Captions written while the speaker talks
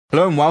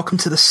Hello and welcome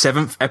to the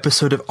 7th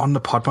episode of On the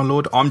Pod, my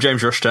lord. I'm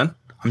James Rushton.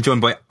 I'm joined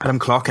by Adam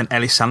Clark and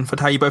Ellis Sanford.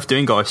 How are you both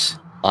doing, guys?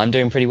 I'm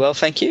doing pretty well,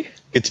 thank you.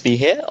 Good to be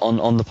here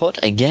on the pod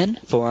again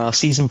for our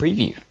season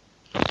preview.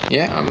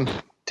 Yeah, I'm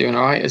doing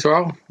all right as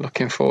well.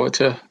 Looking forward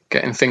to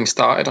getting things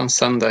started on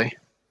Sunday.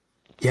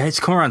 Yeah, it's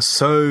come around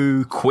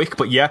so quick,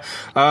 but yeah,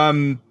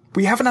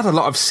 we haven't had a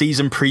lot of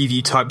season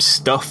preview type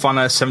stuff on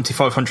a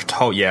 7500 to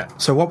Holte yet.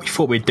 So what we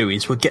thought we'd do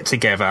is we'd get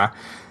together,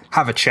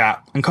 have a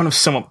chat, and kind of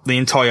sum up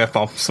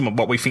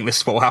what we think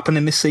this will happen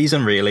in this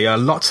season, really.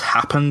 Lots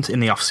happened in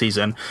the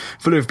off-season.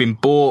 Fulham have been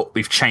bought,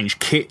 we've changed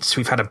kits,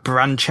 we've had a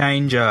brand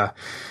change.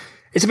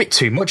 It's a bit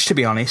too much, to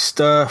be honest.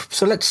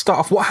 So let's start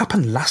off. What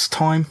happened last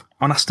time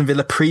on Aston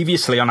Villa?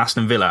 Previously on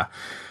Aston Villa,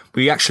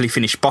 we actually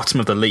finished bottom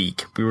of the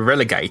league. We were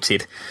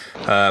relegated.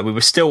 We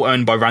were still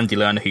owned by Randy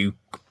Lerner, who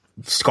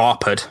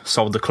Scarpard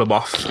sold the club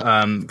off.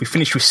 We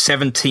finished with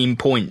 17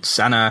 points,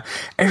 and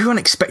everyone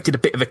expected a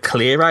bit of a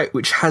clear out,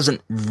 which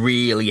hasn't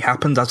really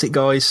happened, has it,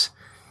 guys?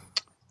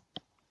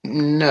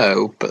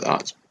 No, but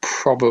that's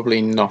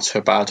probably not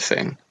a bad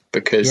thing,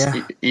 because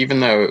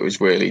even though it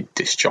was really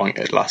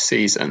disjointed last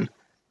season,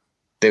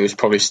 there was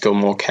probably still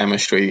more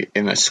chemistry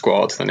in the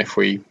squad than if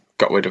we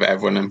got rid of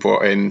everyone and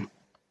brought in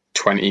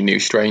 20 new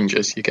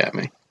strangers, you get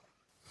me?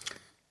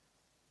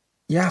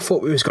 Yeah, I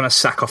thought we was going to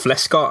sack off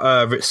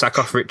Lescott, sack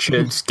off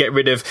Richards, get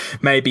rid of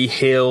maybe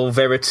Hill,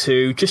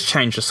 Veretout, just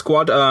change the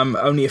squad.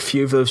 Only a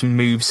few of those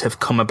moves have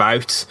come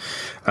about.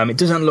 It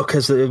doesn't look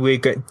as though we're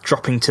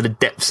dropping to the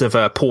depths of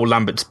Paul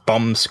Lambert's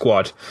bomb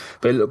squad,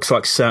 but it looks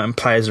like certain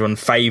players are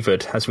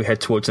unfavoured as we head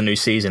towards the new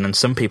season, and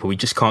some people we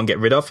just can't get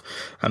rid of.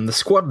 The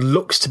squad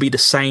looks to be the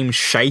same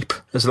shape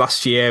as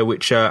last year,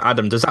 which,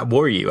 Adam, does that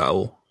worry you at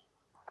all?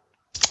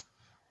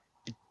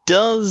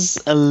 Does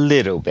a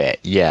little bit,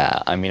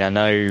 yeah. I mean, I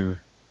know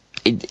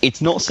it's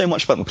not so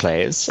much about the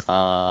players.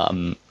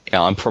 I'm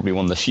probably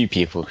one of the few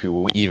people who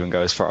will even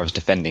go as far as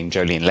defending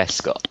Joleon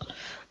Lescott.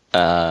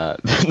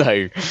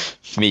 No,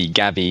 for me,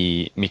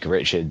 Gabby, Mika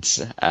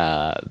Richards,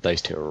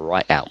 those two are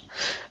right out.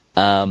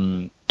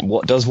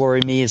 What does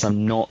worry me is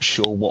I'm not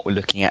sure what we're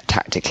looking at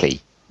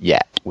tactically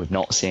yet. We're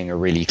not seeing a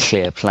really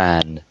clear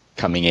plan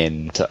coming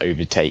in to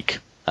overtake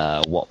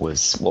what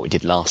we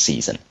did last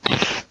season.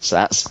 So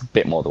that's a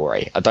bit more the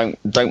worry. I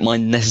don't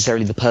mind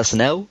necessarily the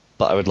personnel,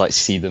 but I would like to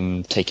see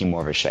them taking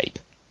more of a shape.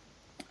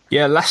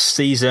 Yeah, last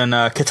season,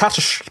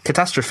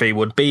 catastrophe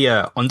would be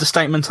an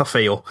understatement, I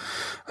feel.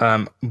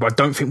 I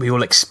don't think we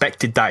all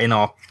expected that in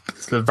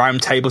the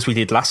round tables we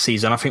did last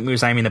season. I think we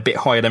was aiming a bit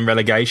higher than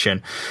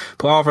relegation.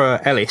 But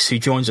Arthur Ellis, who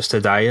joins us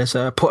today, has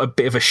put a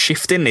bit of a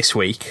shift in this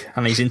week,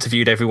 and he's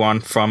interviewed everyone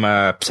from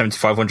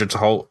 7500 to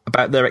Holte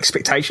about their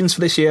expectations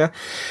for this year.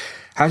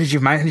 How did you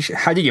manage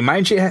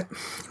it,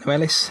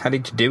 Ellis? How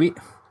did you do it?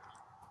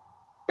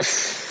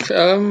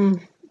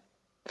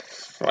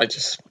 I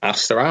just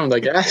asked around, I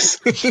guess.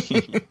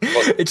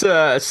 It's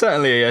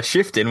certainly a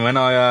shift in. When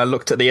I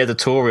looked at the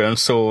editorial and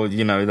saw,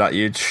 that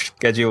you'd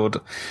scheduled,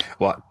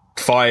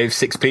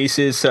 5-6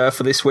 pieces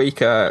for this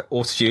week,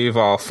 all to do with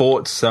our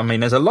thoughts. I mean,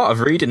 there's a lot of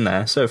reading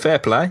there, so fair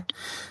play.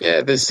 Yeah,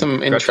 there's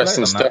some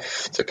interesting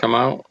stuff to come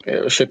out.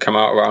 It should come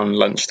out around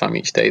lunchtime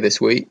each day this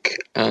week,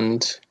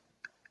 and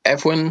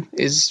everyone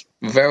is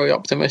very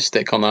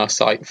optimistic on our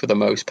site for the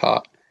most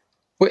part,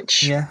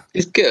 which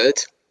is good.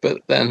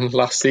 But then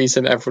last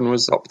season, everyone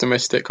was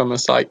optimistic on the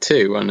site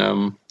too.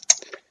 And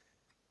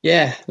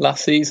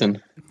last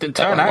season didn't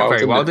turn out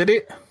very well, did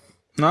it?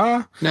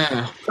 No.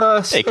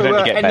 It could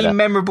only get better.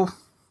 Memorable?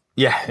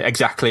 Yeah,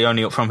 exactly.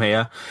 Only up from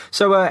here.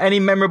 So, any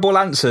memorable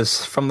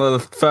answers from the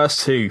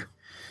first two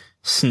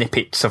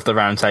snippets of the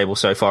roundtable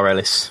so far,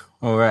 Ellis,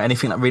 or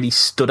anything that really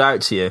stood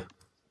out to you?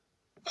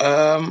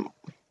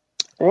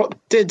 What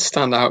did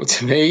stand out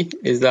to me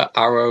is that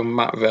Arrow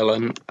Matt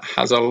Villan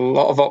has a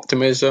lot of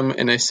optimism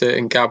in a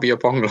certain Gabby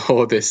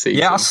Abonglaw this season.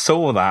 Yeah, I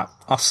saw that,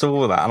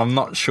 and I'm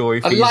not sure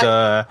if he's...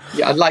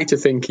 I'd like to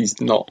think he's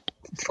not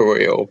for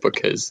real,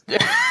 because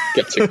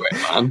get to it,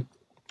 man.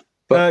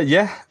 But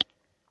yeah,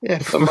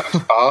 for the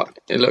most part,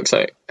 it looks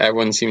like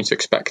everyone seems to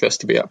expect us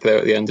to be up there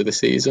at the end of the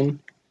season,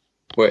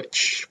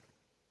 which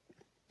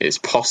is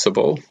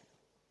possible,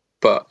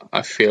 but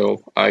I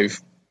feel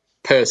I've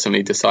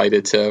personally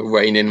decided to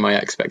rein in my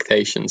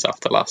expectations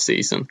after last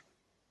season.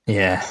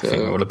 Yeah, I think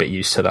we're all a bit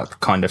used to that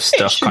kind of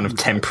stuff, kind of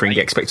tempering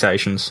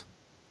expectations.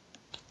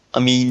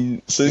 I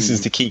mean, so this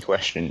is the key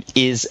question.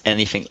 Is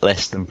anything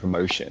less than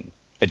promotion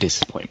a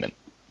disappointment?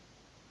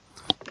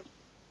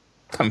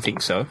 I don't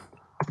think so.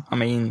 I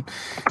mean,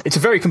 it's a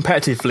very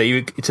competitive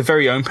league. It's a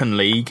very open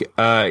league.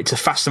 It's a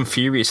fast and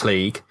furious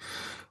league.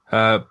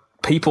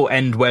 People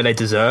end where they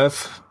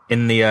deserve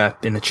in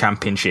the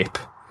championship.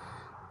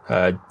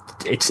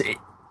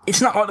 It's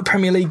not like the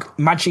Premier League.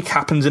 Magic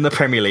happens in the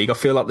Premier League. I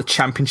feel like the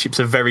Championship's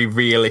a very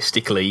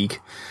realistic league.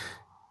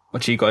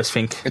 What do you guys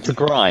think? It's a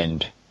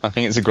grind. I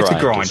think it's a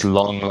grind. It's a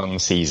long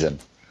season.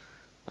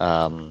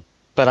 But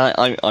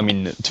I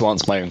mean, to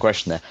answer my own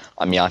question there,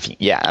 I mean, I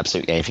think,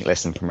 absolutely anything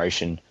less than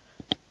promotion,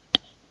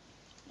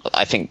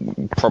 I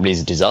think probably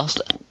is a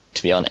disaster.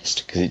 to be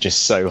honest, because it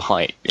just so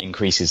high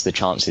increases the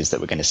chances that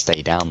we're going to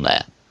stay down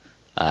there.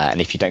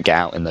 And if you don't get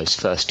out in those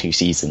first 2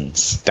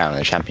 seasons down in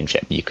the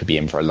Championship, you could be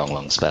in for a long,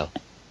 long spell.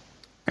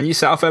 And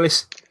yourself,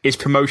 Ellis, is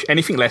promotion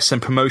anything less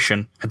than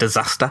promotion a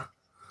disaster?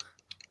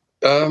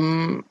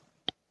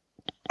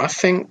 I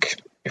think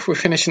if we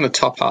finish in the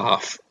top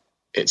half,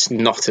 it's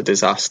not a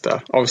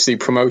disaster. Obviously,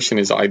 promotion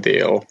is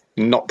ideal.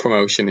 Not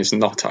promotion is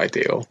not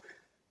ideal.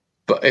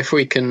 But if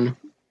we can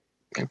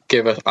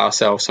give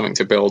ourselves something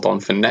to build on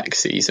for next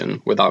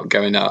season without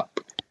going up,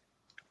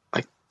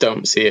 I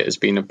don't see it as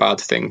being a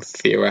bad thing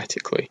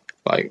theoretically.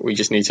 Like, we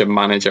just need to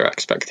manage our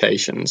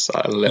expectations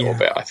a little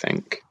bit, I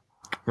think.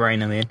 Rein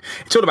them in.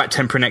 It's all about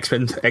tempering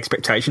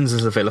expectations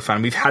as a Villa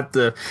fan. We've had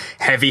the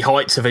heavy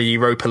heights of a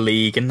Europa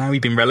League, and now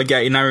we've been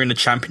relegated. Now we're in the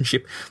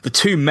Championship. The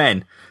 2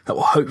 men that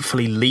will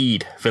hopefully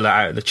lead Villa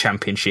out of the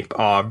Championship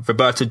are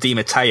Roberto Di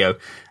Matteo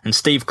and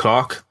Steve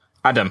Clarke.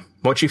 Adam,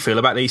 what do you feel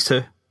about these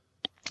 2?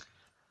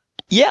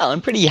 Yeah,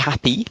 I'm pretty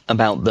happy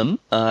about them.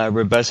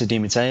 Roberto Di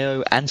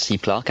Matteo and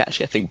Steve Clarke,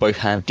 actually, I think both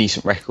have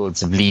decent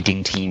records of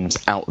leading teams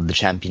out of the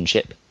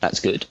Championship. That's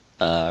good.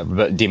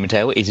 Roberto Di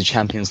Matteo is a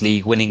Champions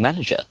League winning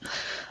manager.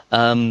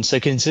 So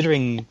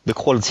considering the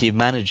quality of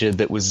manager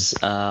that was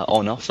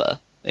on offer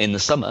in the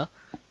summer,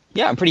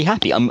 yeah, I'm pretty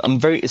happy. I'm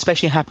very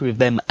especially happy with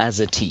them as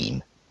a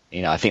team.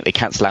 I think they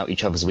cancel out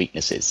each other's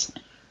weaknesses.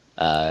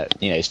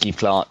 Steve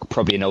Clarke,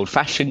 probably an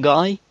old-fashioned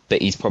guy,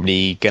 but he's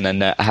probably going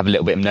to have a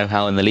little bit of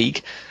know-how in the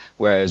league.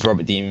 Whereas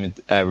Roberto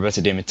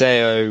Di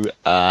Matteo,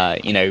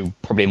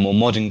 probably a more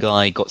modern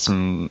guy, got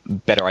some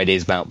better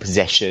ideas about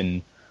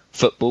possession,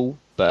 football,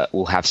 but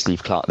we'll have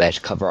Steve Clarke there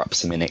to cover up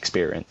some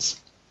inexperience.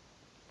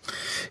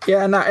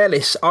 Yeah, and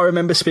Ellis, I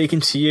remember speaking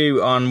to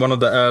you on one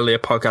of the earlier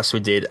podcasts we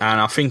did, and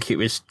I think it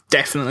was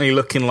definitely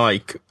looking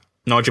like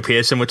Nigel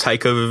Pearson would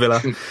take over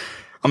Villa.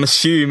 I'm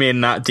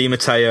assuming that Di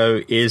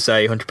Matteo is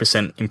a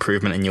 100%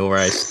 improvement in your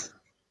eyes.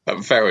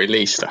 At very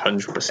least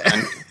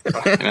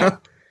 100%.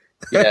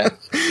 Yeah.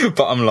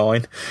 Bottom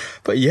line.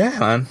 But yeah,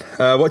 man.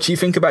 What do you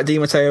think about Di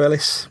Matteo,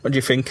 Ellis? What do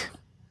you think?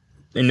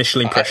 Initial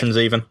impressions,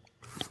 even.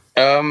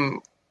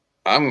 I'm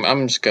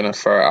just gonna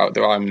throw it out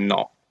there. I'm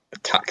not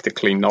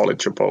tactically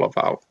knowledgeable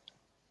about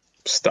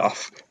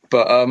stuff,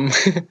 but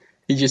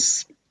he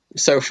just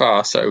so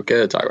far so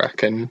good. I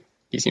reckon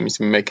he seems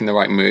to be making the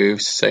right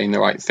moves, saying the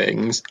right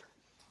things.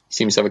 He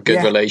seems to have a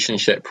good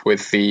relationship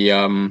with the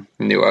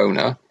new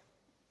owner.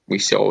 We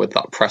saw with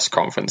that press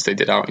conference they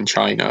did out in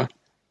China.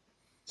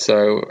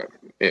 So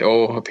it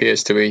all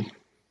appears to be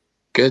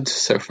good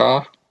so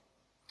far.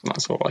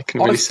 That's all I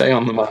can really say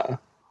on the matter.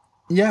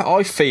 Yeah,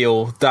 I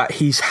feel that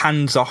he's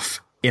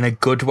hands-off in a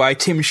good way.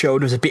 Tim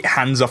Sherwood was a bit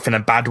hands-off in a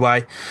bad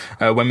way.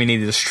 When we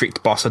needed a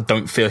strict boss, I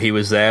don't feel he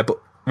was there. But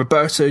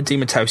Roberto Di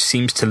Matteo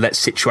seems to let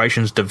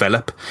situations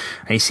develop,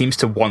 and he seems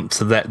to want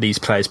to let these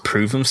players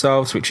prove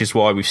themselves, which is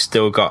why we've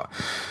still got,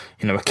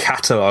 a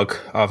catalogue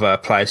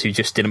of players who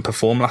just didn't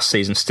perform last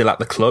season still at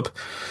the club.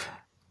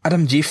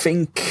 Adam, do you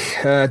think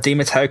Di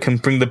Matteo can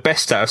bring the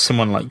best out of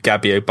someone like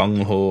Gabby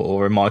Ogbongbor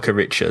or Micah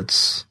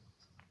Richards?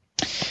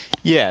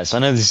 Yes, I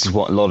know this is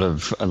what a lot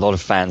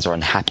of fans are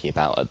unhappy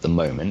about at the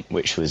moment,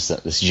 which was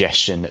that the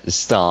suggestion at the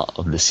start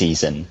of the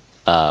season,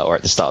 or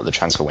at the start of the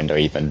transfer window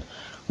even,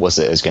 was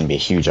that it was going to be a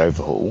huge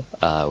overhaul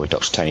with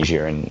Dr. Tony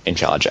Giron in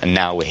charge. And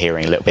now we're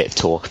hearing a little bit of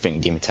talk. I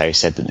think Di Matteo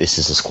said that this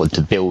is a squad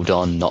to build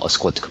on, not a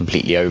squad to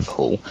completely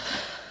overhaul.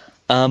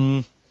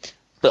 But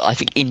I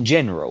think in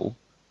general,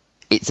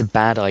 it's a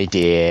bad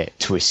idea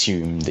to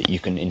assume that you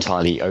can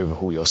entirely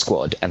overhaul your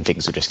squad and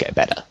things will just get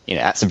better.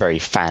 That's a very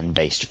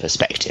fan-based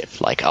perspective.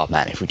 Like, oh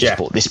man, if we just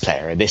bought this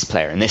player and this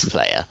player and this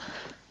player,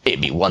 it'd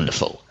be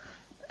wonderful.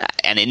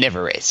 And it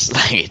never is.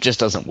 It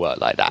just doesn't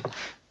work like that.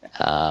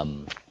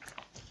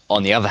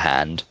 On the other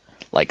hand,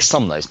 like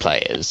some of those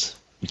players,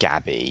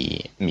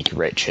 Gabby, Micah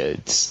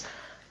Richards,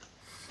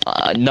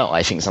 no,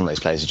 I think some of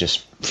those players are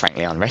just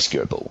frankly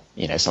unrescuable.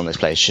 Some of those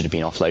players should have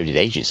been offloaded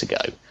ages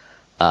ago.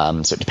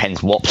 So it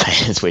depends what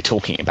players we're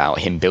talking about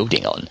him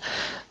building on.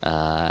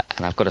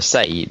 And I've got to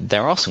say,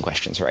 there are some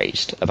questions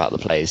raised about the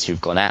players who've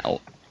gone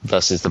out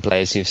versus the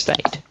players who've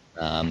stayed.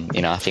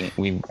 I think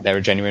there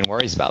are genuine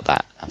worries about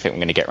that. I think we're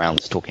going to get around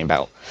to talking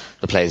about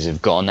the players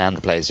who've gone and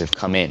the players who've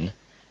come in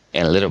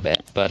a little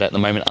bit. But at the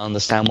moment, I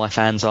understand why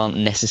fans aren't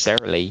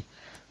necessarily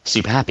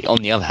super happy. On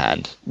the other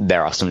hand,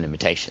 there are some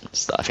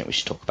limitations that I think we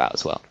should talk about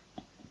as well.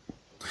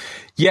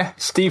 Yeah,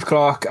 Steve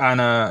Clarke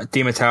and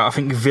Di Matteo, I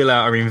think Villa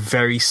are in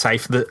very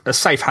safe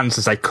hands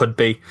as they could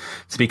be,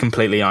 to be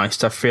completely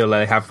honest. I feel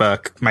they have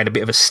made a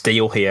bit of a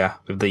steal here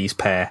with these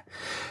pair.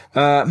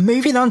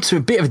 Moving on to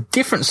a bit of a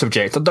different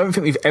subject. I don't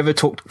think we've ever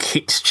talked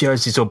kits,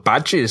 jerseys or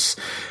badges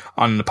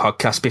on the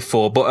podcast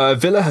before, but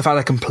Villa have had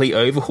a complete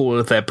overhaul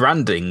of their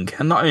branding.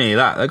 And not only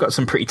that, they've got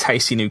some pretty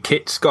tasty new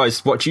kits.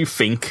 Guys, what do you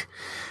think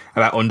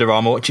about Under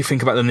Armour? What do you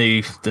think about the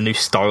new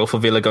style for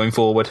Villa going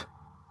forward?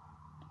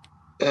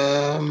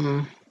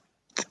 The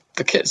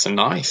kits are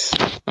nice.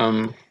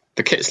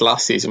 The kits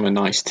last season were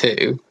nice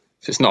too.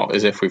 So it's not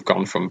as if we've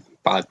gone from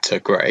bad to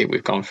great.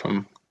 We've gone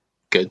from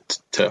good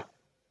to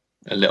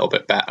a little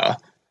bit better.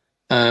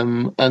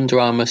 Under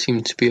Armour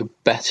seemed to be a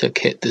better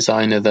kit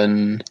designer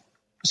than,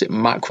 was it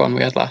Macron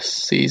we had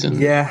last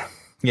season? Yeah,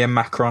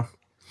 Macron.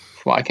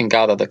 From what I can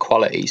gather, the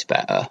quality's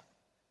better,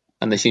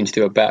 and they seem to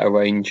do a better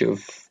range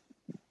of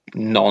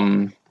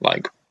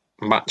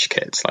non-match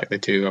kits, like they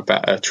do a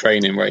better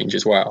training range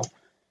as well.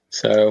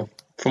 So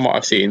from what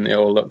I've seen, they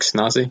all look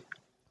snazzy.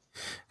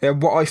 Yeah,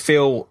 what I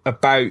feel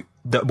about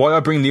that, why I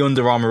bring the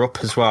Under Armour up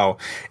as well,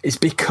 is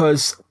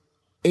because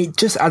it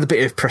just adds a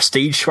bit of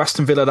prestige to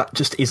Aston Villa that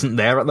just isn't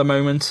there at the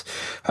moment.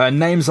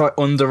 Names like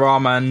Under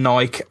Armour,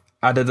 Nike,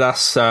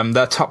 Adidas,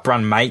 their top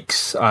brand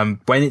makes,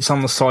 when it's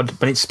on the side,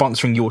 when it's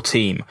sponsoring your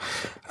team,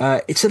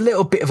 it's a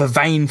little bit of a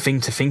vain thing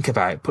to think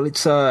about, but it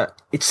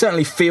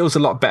certainly feels a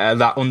lot better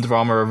that Under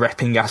Armour are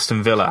repping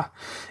Aston Villa,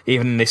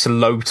 even in this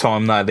low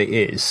time that it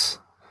is.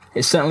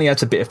 It certainly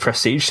adds a bit of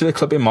prestige to the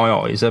club in my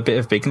eyes, a bit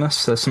of bigness,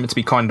 something to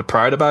be kind of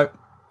proud about.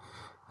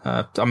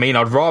 I mean,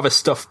 I'd rather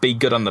stuff be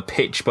good on the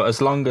pitch, but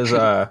as long as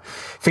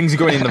things are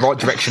going in the right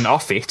direction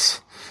off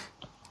it,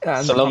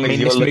 so long as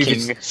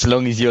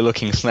you're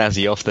looking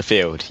snazzy off the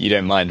field, you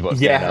don't mind what's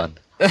going on.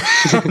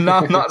 No,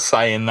 I'm not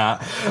saying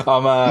that.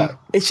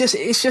 It's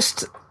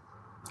just.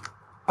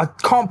 I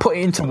can't put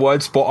it into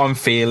words what I'm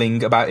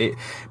feeling about it,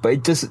 but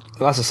it does.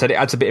 As I said, it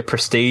adds a bit of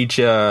prestige.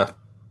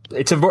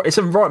 It's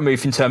a right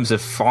move in terms of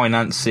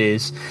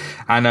finances,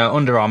 and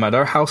Under Armour,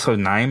 they're a household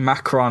name.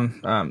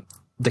 Macron.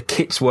 The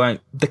kits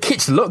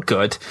look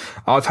good.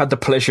 I've had the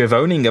pleasure of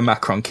owning a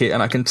Macron kit,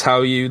 and I can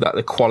tell you that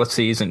the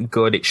quality isn't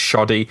good. It's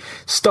shoddy.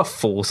 Stuff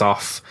falls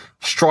off.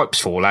 Stripes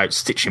fall out.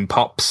 Stitching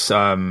pops.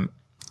 You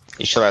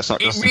sure that's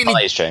not just really,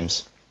 bias,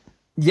 James?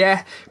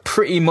 Yeah,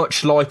 pretty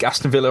much like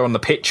Aston Villa on the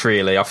pitch,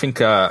 really. I think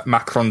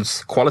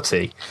Macron's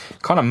quality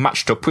kind of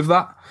matched up with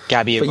that.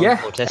 Gabby, but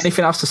yeah,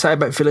 anything else to say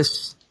about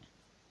Villa's?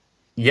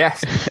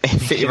 Yes,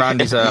 fit around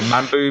his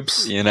man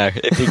boobs. You know,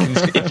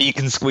 if he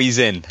can squeeze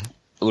in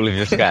all of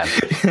your can.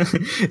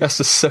 He has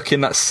to suck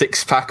in that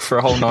 6-pack for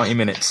a whole 90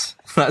 minutes.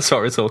 That's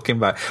what we're talking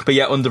about. But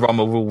yeah, Under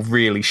Armour will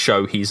really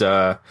show his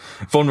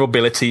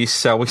vulnerabilities,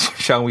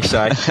 shall we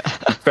say.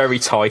 Very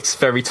tight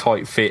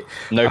fit.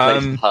 No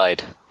place to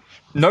hide.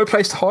 No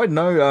place to hide.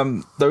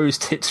 No, those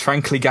tits,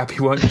 frankly, Gabby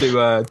won't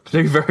do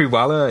very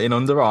well in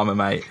Under Armour,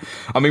 mate.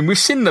 I mean, we've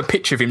seen the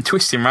picture of him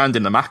twisting around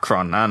in the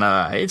Macron, and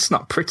it's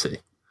not pretty.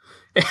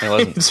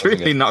 It's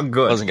really not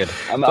good. It wasn't good.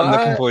 I'm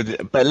looking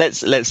forward but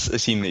let's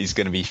assume that he's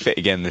going to be fit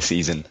again this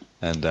season,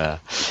 and then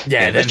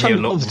he'll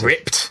look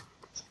ripped.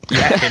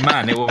 Yeah,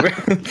 man,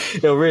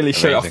 it'll really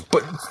show off.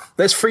 But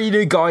there's 3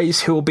 new guys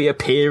who will be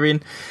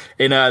appearing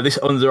in this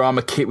Under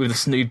Armour kit with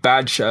this new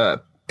badge.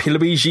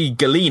 Pierluigi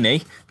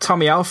Gallini,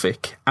 Tommy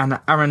Elphick, and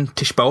Aaron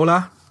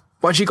Tishbola.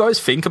 What do you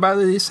guys think about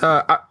this?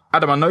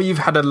 Adam, I know you've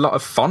had a lot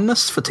of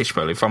fondness for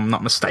Tishbola, if I'm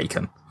not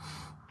mistaken.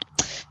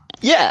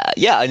 Yeah.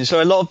 And so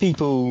I know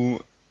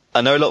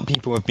a lot of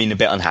people have been a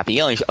bit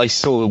unhappy. I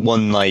saw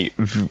one guy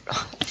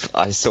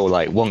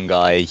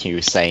who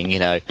was saying, you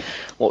know,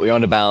 what we're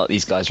on about,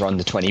 these guys are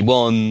under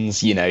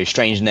 21s, you know,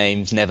 strange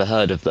names, never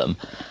heard of them.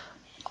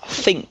 I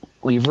think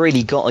we've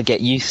really got to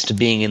get used to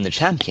being in the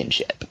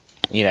Championship.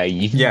 You know,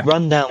 you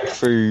run down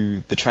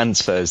through the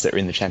transfers that are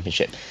in the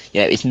Championship.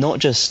 You know, it's not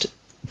just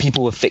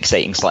people were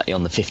fixating slightly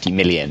on the 50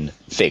 million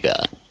figure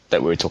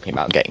that we were talking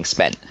about getting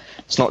spent.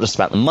 It's not just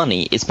about the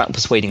money, it's about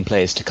persuading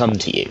players to come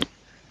to you.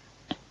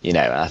 You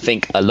know, I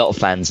think a lot of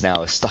fans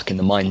now are stuck in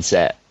the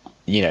mindset,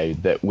 you know,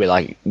 that we're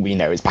like, you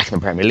know, it's back in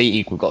the Premier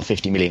League, we've got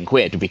 50 million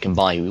quid, we can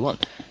buy who we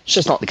want. It's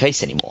just not the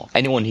case anymore.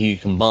 Anyone who you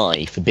can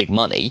buy for big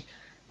money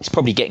is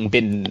probably getting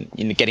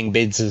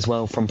bids as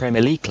well from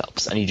Premier League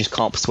clubs, and you just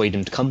can't persuade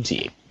them to come to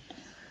you.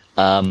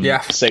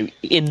 So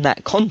in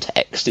that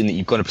context, in that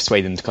you've got to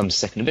persuade them to come to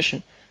second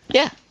division,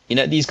 you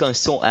know, these guys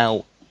sort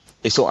out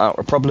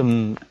a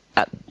problem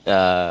at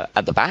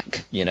the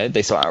back, you know,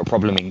 they sort out a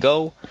problem in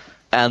goal,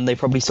 and they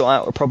probably sort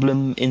out a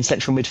problem in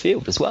central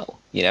midfield as well.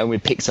 You know, we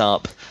picked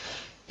up,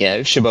 you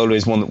know, Tshibolo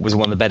was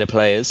one of the better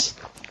players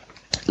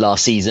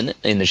last season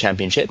in the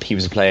Championship. He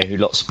was a player who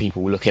lots of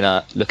people were looking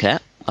at.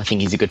 I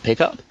think he's a good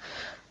pickup.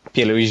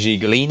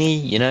 Pierluigi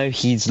Gallini, you know,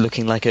 he's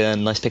looking like a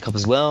nice pickup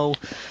as well.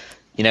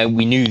 You know,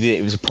 we knew that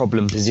it was a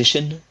problem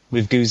position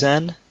with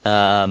Guzan.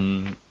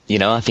 You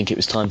know, I think it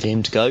was time for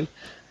him to go.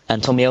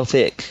 And Tommy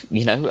Elphick,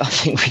 you know, I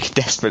think we could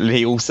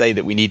desperately all say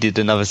that we needed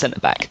another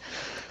centre-back.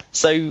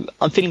 So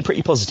I'm feeling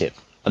pretty positive.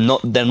 I'm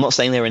not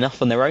saying they're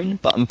enough on their own,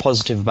 but I'm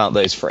positive about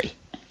those 3.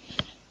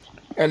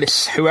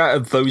 Ellis, who out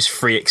of those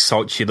 3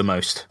 excites you the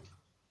most?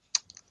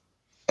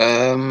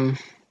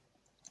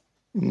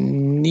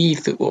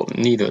 Neither,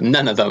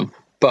 none of them.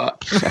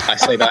 But I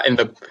say that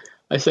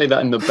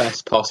in the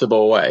best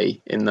possible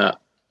way. In that,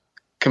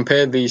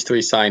 compare these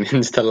 3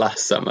 signings to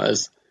last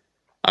summer's.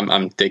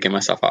 I'm digging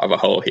myself out of a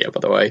hole here, by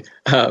the way.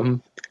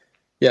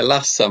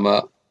 Last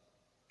summer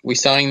we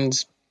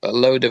signed a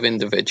load of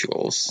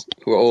individuals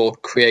who were all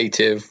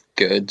creative,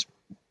 good,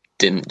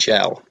 didn't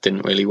gel,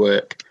 didn't really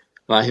work.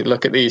 And I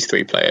look at these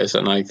 3 players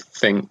and I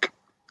think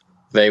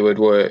they would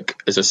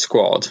work as a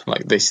squad.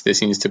 Like this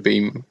seems to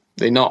be,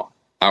 they're not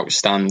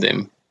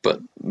outstanding,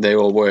 but they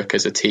all work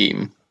as a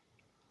team.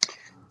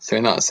 So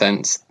in that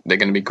sense, they're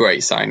going to be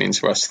great signings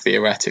for us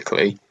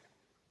theoretically,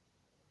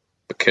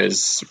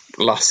 because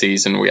last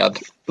season we had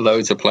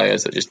loads of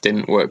players that just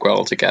didn't work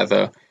well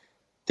together,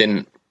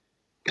 and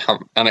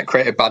it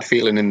created a bad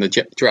feeling in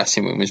the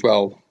dressing room as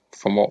well,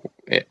 from what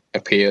it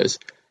appears.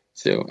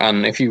 So,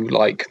 and if you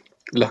look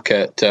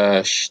at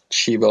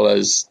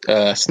Shibala's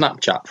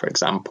Snapchat, for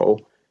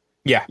example,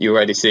 you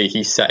already see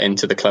he's set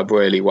into the club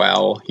really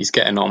well. He's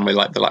getting on with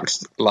the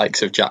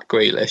likes of Jack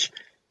Grealish.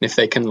 And if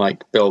they can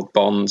build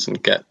bonds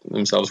and get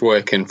themselves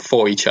working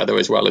for each other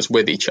as well as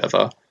with each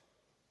other,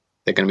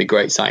 they're going to be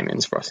great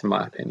signings for us, in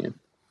my opinion.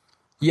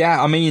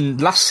 Yeah, I mean,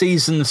 last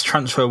season's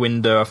transfer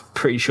window, I'm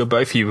pretty sure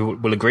both of you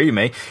will agree with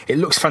me, it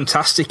looks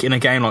fantastic in a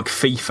game like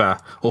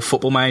FIFA or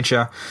Football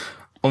Manager.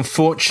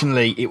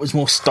 Unfortunately, it was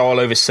more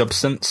style over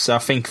substance. I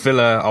think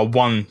Villa are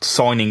one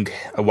signing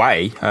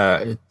away,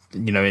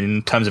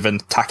 in terms of an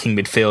attacking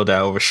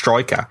midfielder or a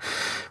striker,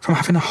 from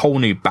having a whole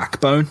new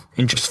backbone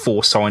in just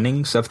 4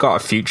 signings. They've got a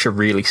future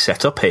really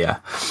set up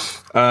here.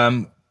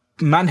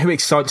 Man who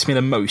excites me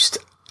the most,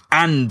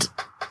 and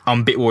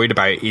I'm a bit worried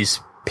about, is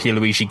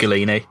Pierluigi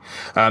Gallini.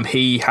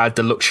 He had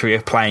the luxury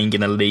of playing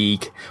in a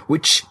league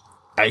which,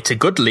 it's a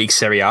good league,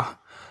 Serie A,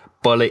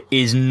 but it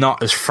is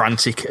not as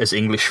frantic as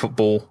English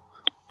football,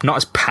 not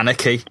as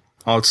panicky,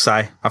 I'd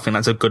say. I think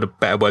that's a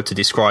better word to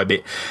describe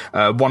it.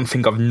 One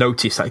thing I've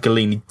noticed that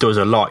Gallini does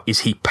a lot is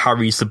he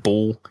parries the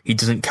ball. He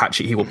doesn't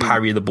catch it, he will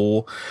parry the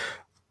ball.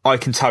 I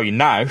can tell you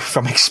now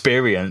from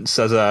experience,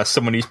 as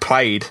someone who's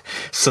played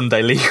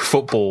Sunday League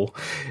football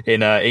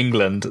in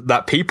England,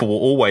 that people will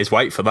always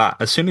wait for that.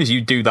 As soon as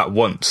you do that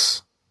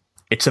once,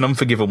 it's an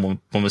unforgivable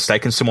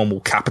mistake, and someone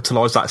will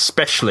capitalise that,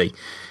 especially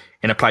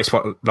in a place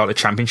like the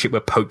Championship where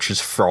poachers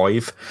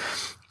thrive.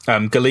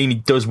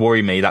 Gallini does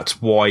worry me.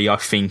 That's why I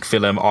think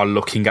Villa are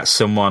looking at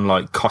someone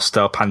like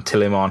Costa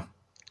Pantilimon,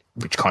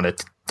 which kind of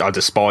I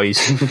despise.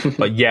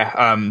 But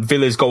yeah,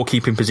 Villa's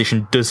goalkeeping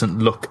position doesn't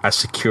look as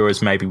secure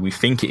as maybe we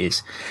think it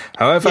is.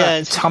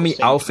 However, Tommy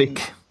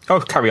Alfick... Oh,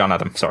 carry on,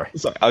 Adam. Sorry.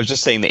 I was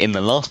just saying that in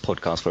the last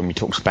podcast when we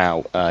talked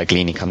about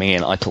Gallini coming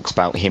in, I talked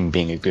about him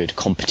being a good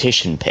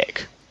competition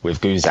pick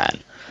with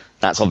Guzan.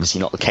 That's obviously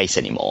not the case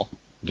anymore.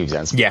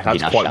 Guzan's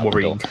that's quite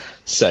worrying.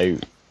 So...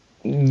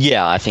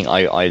 yeah, I think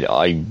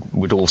I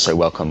would also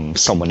welcome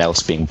someone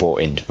else being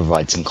brought in to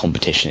provide some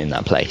competition in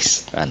that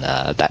place. And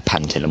that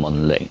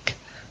Pantilimon link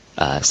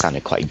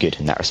sounded quite good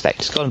in that respect.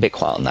 It's gone a bit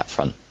quiet on that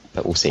front,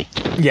 but we'll see.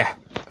 Yeah,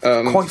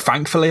 quite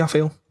thankfully, I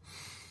feel.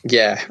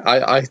 Yeah,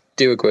 I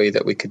do agree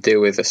that we could do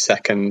with a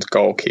second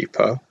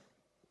goalkeeper,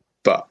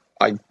 but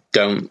I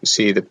don't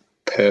see the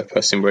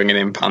purpose in bringing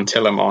in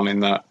Pantilimon,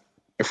 in that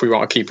if we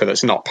want a keeper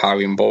that's not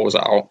parrying balls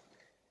out,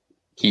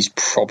 he's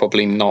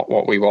probably not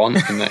what we want,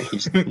 and that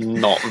he's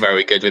not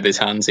very good with his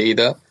hands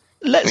either.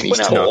 Let's point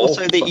out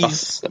also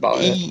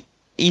that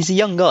he's a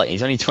young guy.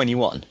 He's only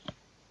 21.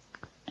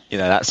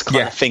 That's the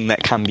kind of thing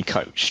that can be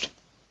coached.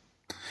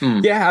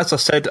 Yeah, as I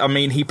said, I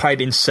mean, he played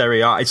in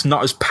Serie A. It's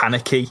not as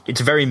panicky. It's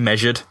very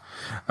measured.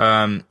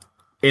 In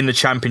the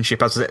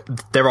Championship, as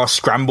there are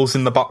scrambles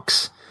in the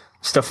box.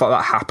 Stuff like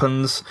that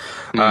happens.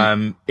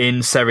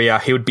 In Serie A,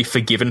 he would be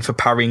forgiven for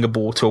parrying a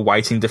ball to a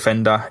waiting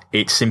defender.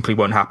 It simply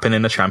won't happen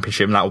in the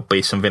Championship, and that will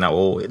be something that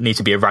will need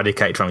to be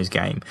eradicated from his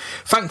game.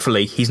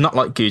 Thankfully, he's not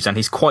like Guzan.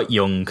 He's quite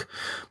young.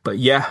 But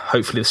yeah,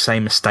 hopefully the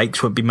same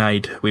mistakes won't be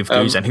made with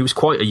Guzan. He was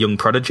quite a young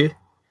prodigy.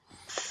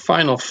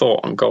 Final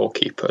thought on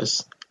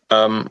goalkeepers.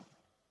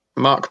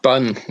 Mark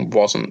Bunn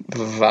wasn't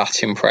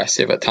that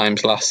impressive at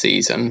times last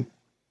season,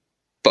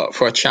 but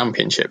for a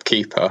Championship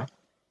keeper,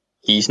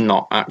 he's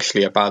not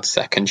actually a bad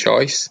second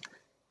choice.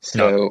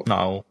 So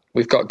no.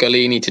 We've got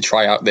Gallini to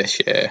try out this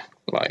year.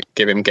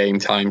 Give him game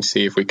time,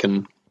 see if we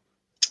can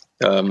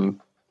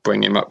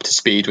bring him up to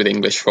speed with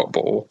English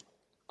football.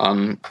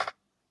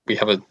 We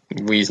have a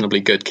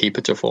reasonably good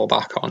keeper to fall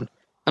back on.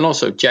 And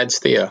also Jed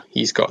Steer,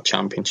 he's got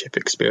Championship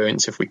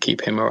experience if we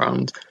keep him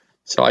around.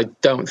 So I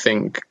don't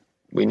think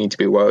we need to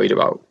be worried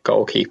about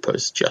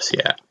goalkeepers just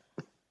yet.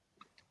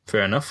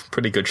 Fair enough.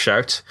 Pretty good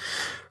shout.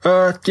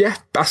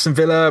 Aston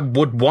Villa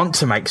would want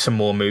to make some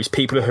more moves.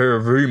 People who are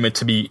rumoured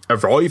to be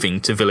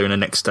arriving to Villa in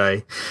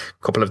the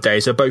couple of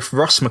days are both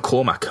Ross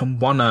McCormack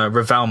and one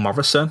Ravel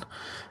Morrison.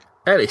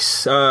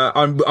 Ellis,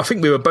 I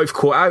think we were both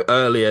caught out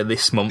earlier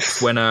this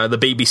month when the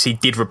BBC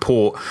did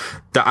report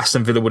that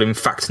Aston Villa would in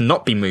fact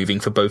not be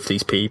moving for both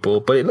these people,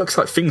 but it looks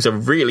like things are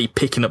really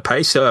picking up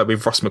pace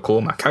with Ross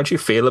McCormack. How do you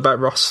feel about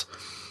Ross?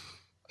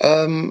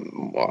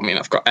 Well, I mean,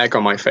 I've got egg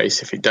on my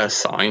face if he does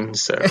sign,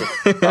 so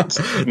that's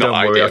not Don't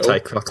worry, ideal.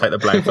 I'll take the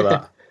blame for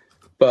that.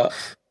 But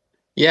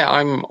yeah,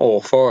 I'm all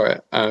for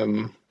it.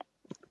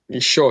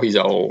 Sure, he's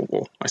old.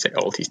 Well, I say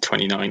old, he's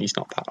 29, he's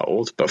not that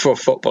old. But for a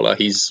footballer,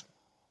 he's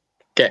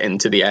getting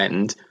to the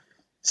end.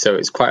 So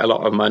it's quite a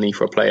lot of money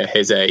for a player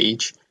his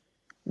age,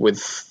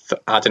 with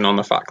adding on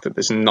the fact that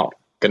there's not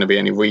going to be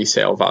any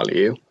resale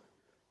value.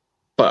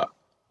 But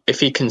if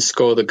he can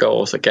score the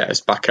goals that get us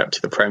back up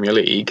to the Premier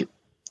League,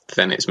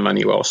 then it's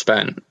money well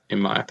spent, in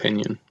my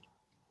opinion.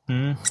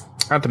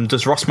 Adam,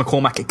 does Ross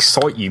McCormack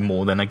excite you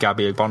more than a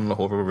Gabby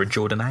Agbonlahor or a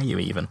Jordan Ayew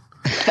even?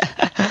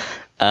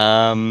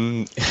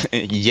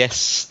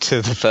 Yes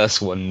to the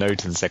first one, no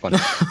to the second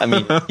one. I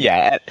mean,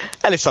 yeah,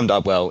 Ellis summed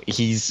up well.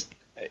 He's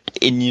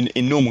in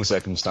normal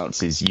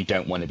circumstances, you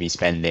don't want to be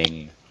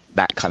spending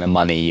that kind of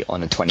money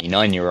on a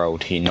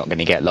 29-year-old who you're not going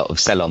to get a lot of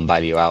sell-on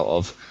value out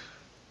of.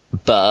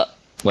 But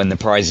when the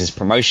prize is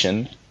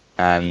promotion,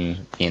 and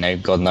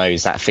God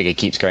knows that figure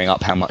keeps going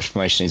up, how much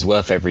promotion is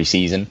worth every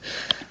season.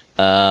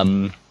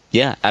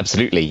 Yeah,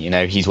 absolutely.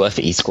 He's worth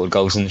it. He scored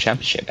goals in the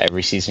championship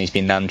every season. He's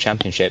been down in the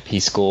championship. He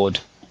scored,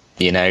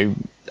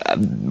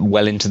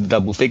 well into the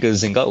double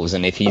figures in goals.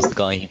 And if he's the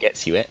guy who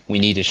gets you it, we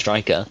need a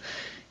striker.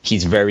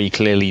 He's very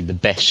clearly the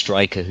best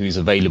striker who's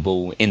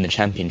available in the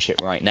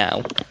championship right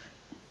now.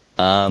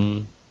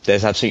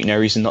 There's absolutely no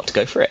reason not to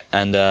go for it.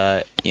 And,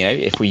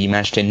 if we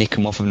manage to nick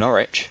him off of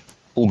Norwich,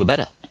 all the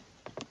better.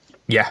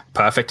 Yeah,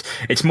 perfect.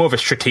 It's more of a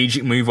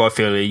strategic move, I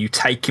feel. You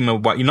take him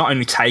away. You're not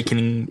only taking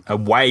him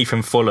away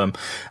from Fulham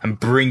and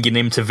bringing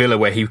him to Villa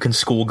where he can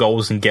score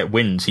goals and get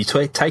wins.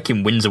 You're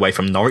taking wins away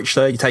from Norwich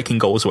there. You're taking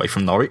goals away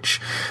from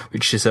Norwich,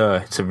 which is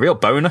it's a real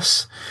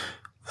bonus.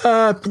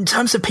 In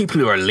terms of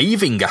people who are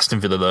leaving Aston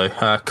Villa,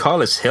 though,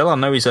 Carlos Hill, I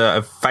know he's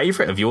a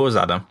favourite of yours,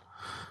 Adam.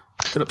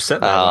 Bit upset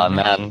there. Oh,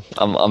 man.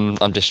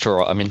 I'm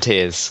distraught. I'm in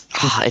tears.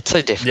 It's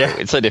so difficult. Yeah.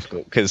 It's so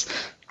difficult because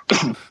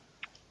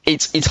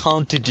it's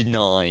hard to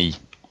deny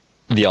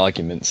the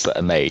arguments that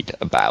are made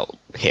about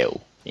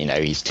Hill.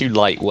 He's too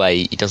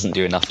lightweight. He doesn't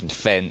do enough in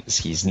defence.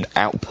 His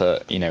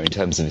output, in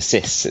terms of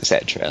assists,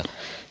 etc.,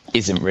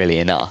 isn't really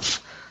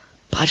enough.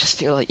 But I just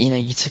feel like,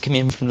 you took him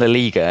in from La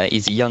Liga.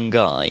 He's a young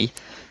guy,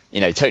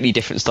 totally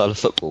different style of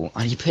football,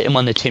 and you put him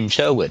under Tim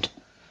Sherwood.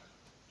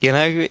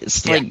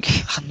 It's like,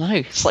 I don't know,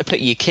 it's like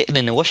putting your kitten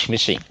in a washing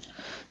machine.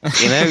 And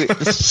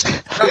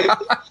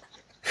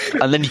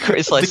then you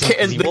criticise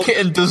him. The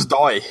kitten does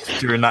die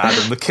during that,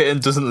 Adam. The kitten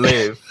doesn't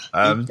live.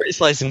 You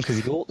criticise him because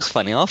he walks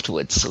funny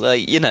afterwards.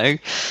 Couldn't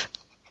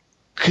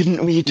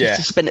we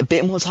just spend a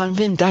bit more time with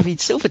him? David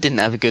Silva didn't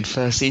have a good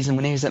first season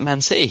when he was at Man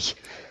City.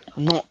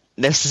 I'm not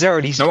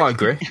necessarily... No, I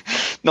agree.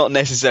 Not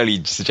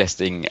necessarily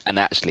suggesting, and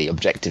actually,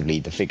 objectively,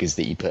 the figures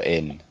that you put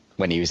in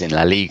when he was in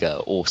La Liga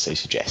also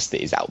suggest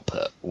that his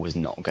output was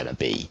not going to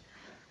be,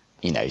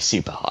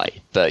 super high.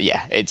 But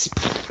yeah, it's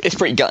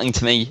pretty gutting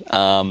to me.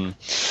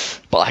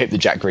 But I hope that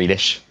Jack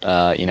Grealish,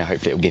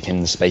 hopefully it will give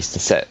him the space to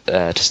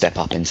step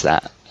up into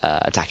that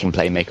attacking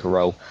playmaker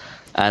role.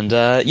 And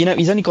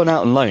he's only gone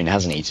out on loan,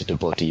 hasn't he, to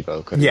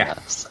Deportivo? Yeah.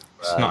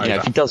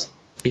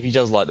 If he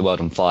does light the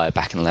world on fire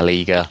back in La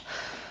Liga,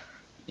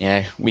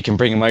 we can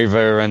bring him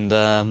over. And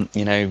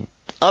I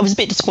was a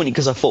bit disappointed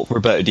because I thought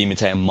Roberto Di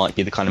Matteo might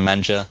be the kind of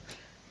manager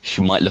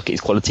who might look at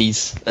his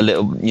qualities a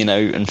little,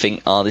 and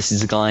think, this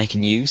is a guy I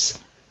can use.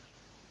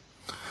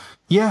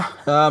 Yeah,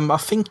 I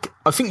think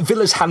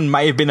Villa's hand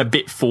may have been a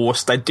bit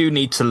forced. They do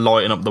need to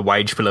lighten up the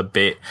wage bill a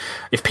bit.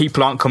 If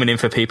people aren't coming in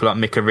for people like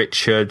Micah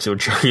Richards or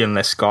Julian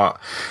Lescott,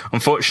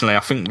 unfortunately,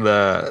 I think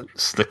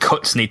the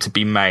cuts need to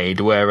be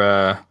made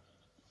where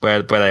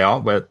they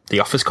are, where the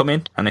offers come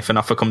in. And if an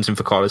offer comes in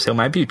for Carlos Hill,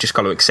 maybe you've just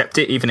got to accept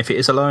it, even if it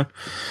is a loan.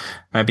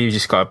 Maybe you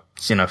just got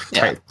to,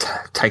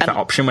 take that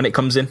option when it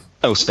comes in.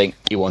 I also think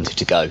he wanted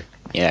to go.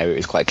 It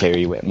was quite clear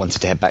he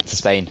wanted to head back to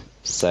Spain.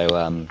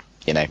 So,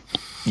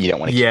 you don't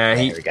want to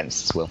keep him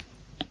against his will.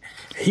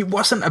 He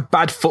wasn't a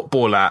bad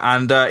footballer,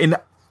 and in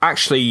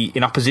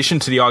opposition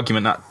to the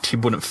argument that he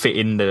wouldn't fit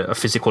in a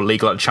physical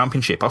league like the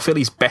Championship, I feel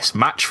his best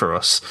match for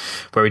us,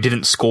 where he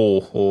didn't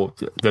score or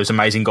those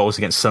amazing goals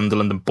against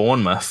Sunderland and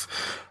Bournemouth,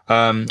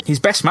 his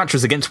best match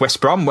was against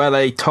West Brom, where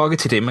they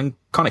targeted him and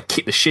kind of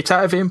kicked the shit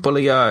out of him, but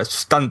he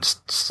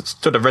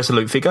stood a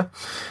resolute figure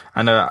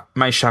and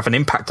managed to have an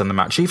impact on the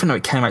match, even though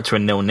it came out to a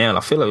 0-0.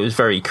 I feel it was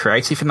very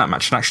creative in that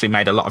match and actually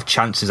made a lot of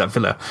chances that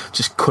Villa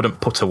just couldn't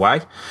put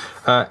away.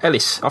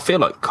 Ellis, I feel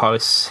like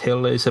Carlos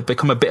Hill has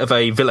become a bit of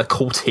a Villa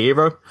cult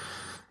hero.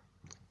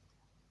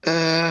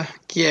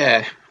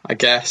 Yeah, I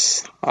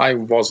guess. I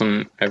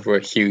wasn't ever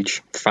a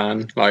huge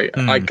fan. I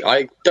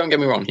don't get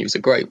me wrong, he was a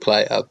great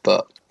player,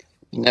 but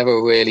he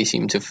never really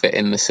seemed to fit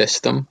in the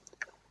system.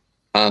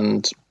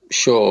 And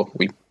sure,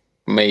 we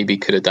maybe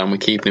could have done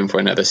with keeping him for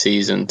another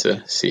season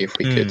to see if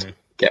we could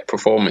get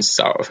performances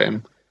out of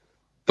him.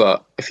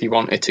 But if he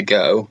wanted to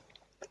go,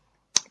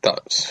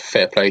 that's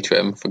fair play to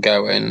him for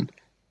going.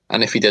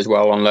 And if he does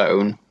well on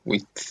loan,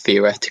 we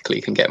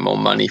theoretically can get more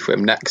money for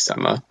him next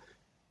summer.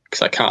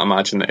 Because I can't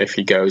imagine that if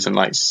he goes and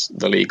lights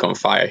the league on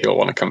fire, he'll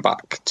want to come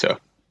back to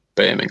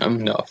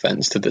Birmingham. No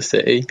offence to the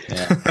city.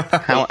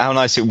 Yeah. How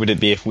nice would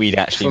it be if we'd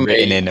actually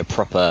written in a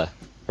proper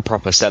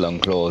sell-on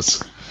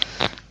clause?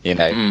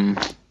 Yeah.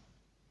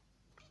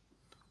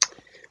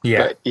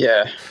 But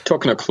yeah,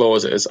 talking of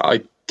clauses,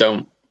 I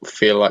don't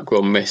feel like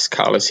we'll miss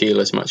Carlos Hill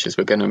as much as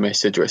we're going to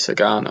miss Idrissa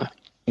Gana.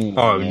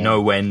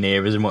 Nowhere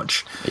near as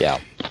much. Yeah.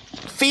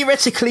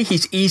 Theoretically,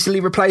 he's easily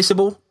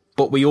replaceable,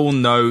 but we all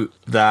know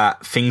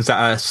that things that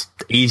are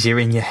easier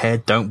in your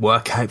head don't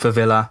work out for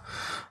Villa.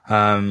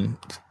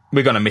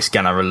 We're going to miss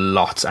Gana a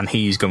lot, and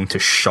he's going to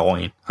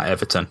shine at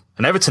Everton.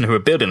 And Everton, who are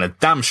building a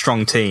damn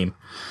strong team,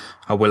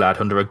 I will add,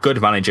 under a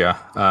good manager,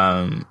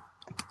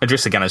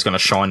 Idrissa Gueye is going to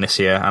shine this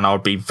year, and I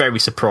would be very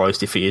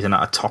surprised if he isn't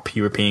at a top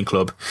European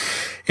club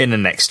in the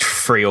next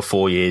 3 or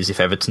 4 years if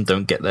Everton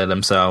don't get there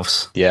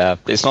themselves. Yeah,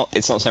 it's not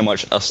so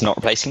much us not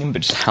replacing him,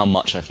 but just how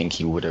much I think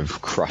he would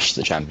have crushed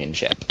the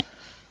Championship.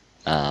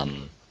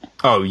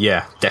 Oh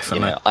yeah,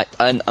 definitely.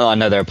 You know, I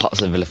know there are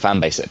parts of the Villa fan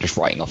base that are just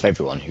writing off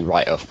everyone who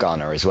write off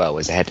Garner as well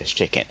as a headless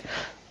chicken.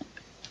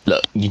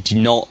 Look, you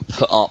do not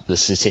put up the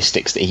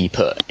statistics that he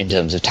put in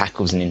terms of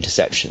tackles and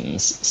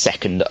interceptions,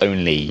 second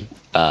only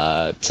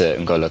to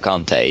N'Golo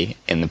Kante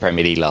in the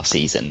Premier League last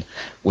season,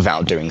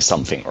 without doing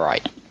something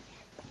right.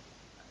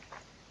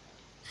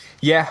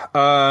 Yeah,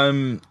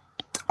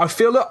 I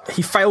feel that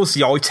he fails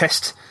the eye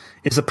test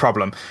is the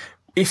problem.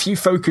 If you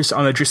focus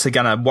on Idrissa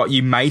Gueye, what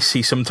you may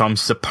see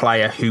sometimes is a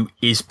player who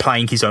is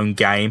playing his own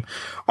game.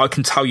 I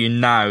can tell you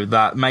now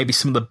that maybe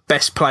some of the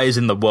best players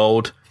in the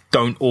world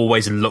don't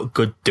always look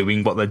good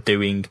doing what they're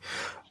doing.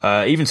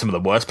 Even some of the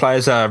worst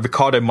players,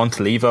 Riccardo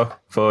Montalivo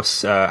for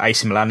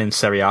AC Milan in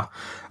Serie A.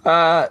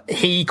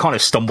 He kind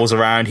of stumbles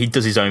around. He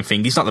does his own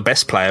thing. He's not the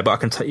best player,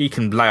 but he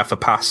can lay off a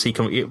pass.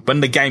 When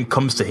the game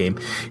comes to him,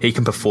 he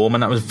can perform,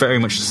 and that was very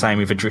much the same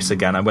with Idrissa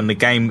Gueye. When the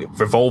game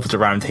revolved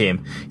around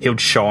him, he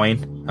would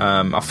shine.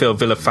 I feel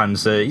Villa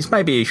fans, he's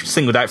maybe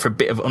singled out for a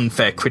bit of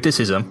unfair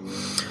criticism.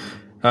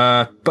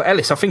 But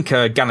Ellis, I think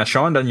Gueye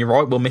shined, and you're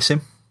right, we'll miss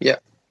him. Yeah,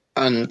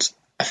 and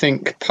I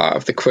think part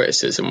of the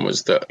criticism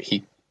was that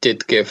he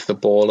did give the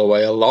ball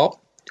away a lot,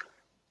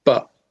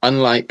 but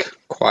unlike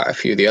quite a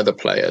few of the other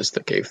players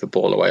that gave the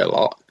ball away a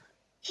lot,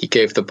 he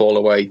gave the ball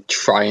away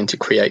trying to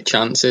create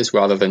chances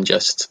rather than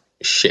just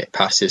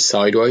passes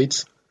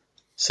sideways.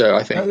 So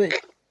I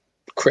think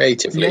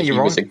creatively he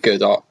was a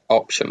good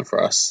option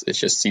for us. It's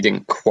just he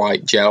didn't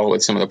quite gel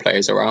with some of the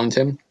players around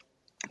him.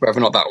 Whether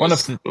or not that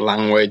was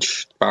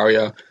language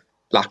barrier,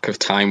 lack of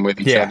time with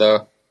each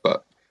other,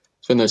 but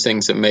it's one of those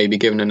things that maybe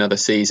given another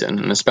season,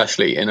 and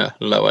especially in a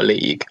lower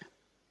league,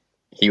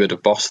 he would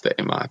have bossed it,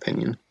 in my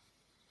opinion.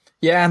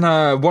 Yeah,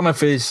 and one of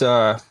his...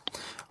 I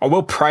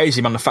will praise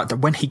him on the fact that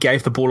when he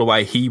gave the ball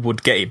away, he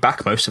would get it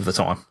back most of the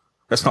time.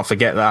 Let's not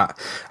forget that.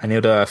 And he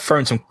would throw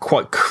in some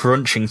quite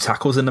crunching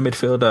tackles in the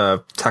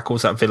midfield,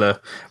 tackles that Villa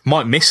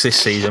might miss this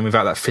season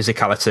without that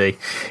physicality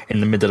in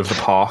the middle of the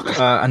park.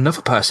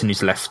 Another person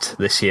who's left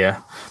this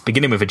year,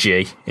 beginning with a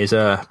G, is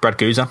Brad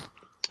Guzan.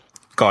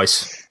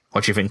 Guys,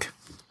 what do you think?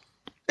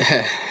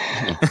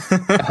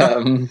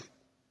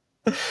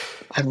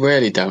 I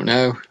really don't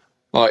know.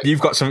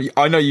 You've got some.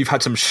 I know you've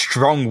had some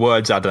strong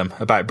words, Adam,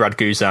 about Brad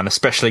Guzan,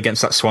 especially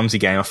against that Swansea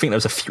game. I think there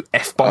was a few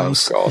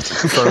F-bombs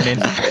thrown in.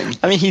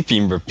 I mean, he's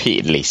been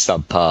repeatedly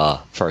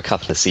subpar for a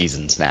couple of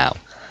seasons now.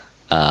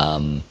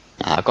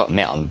 I've got to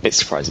admit, I'm a bit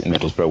surprised that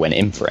Middlesbrough went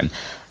in for him.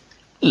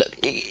 Look,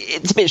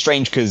 it's a bit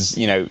strange because,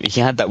 you know,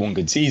 he had that one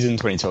good season,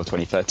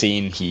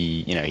 2012-2013.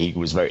 He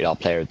was voted our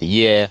player of the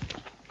year.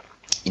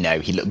 You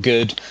know, he looked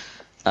good.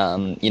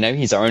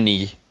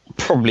 He's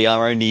probably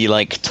our only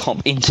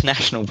top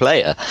international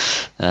player.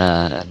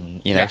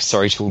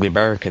 Sorry to all the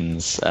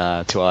Americans,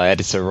 to our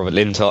editor Robert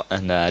Lintott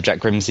and Jack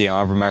Grimsey,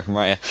 our other American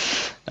writer.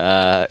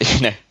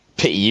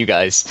 Pity you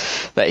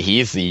guys that he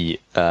is the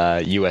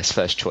US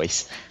first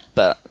choice.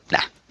 But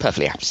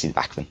perfectly happy to see the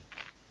back of him.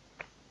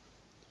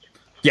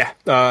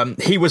 Yeah,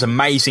 he was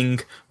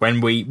amazing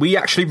when we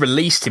actually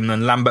released him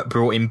and Lambert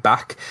brought him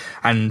back.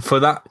 And for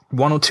that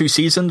 1 or 2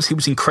 seasons, he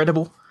was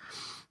incredible.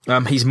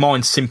 His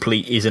mind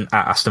simply isn't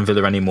at Aston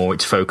Villa anymore.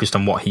 It's focused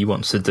on what he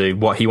wants to do.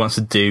 What he wants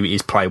to do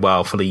is play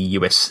well for the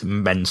US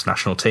men's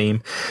national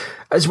team,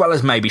 as well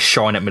as maybe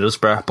shine at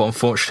Middlesbrough. But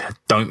unfortunately, I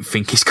don't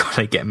think he's going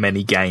to get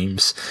many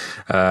games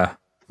with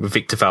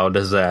Victor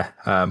Valdez there.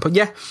 But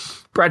yeah,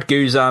 Brad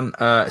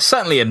Guzan,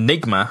 certainly an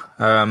enigma.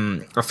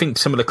 I think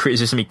some of the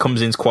criticism he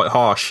comes in is quite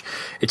harsh.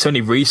 It's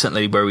only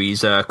recently where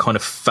he's kind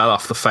of fell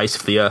off the face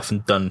of the earth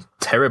and done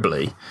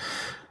terribly.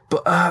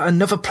 But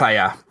another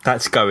player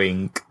that's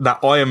going that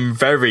I am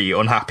very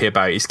unhappy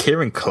about is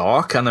Kieran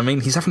Clark. And I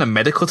mean, he's having a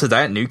medical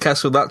today at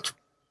Newcastle. That's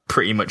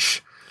pretty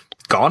much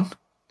gone.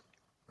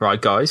 Right,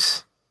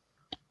 guys?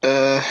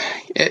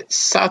 It's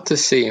sad to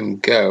see him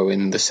go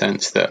in the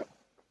sense that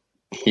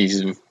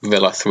he's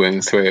Villa through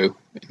and through,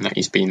 and that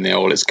he's been there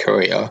all his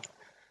career.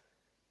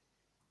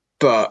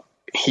 But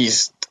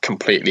he's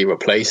completely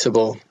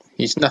replaceable.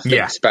 He's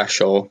nothing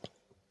special.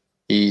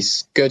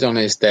 He's good on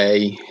his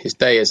day. His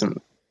day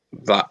isn't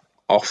that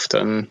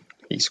often.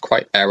 He's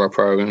quite error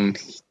prone.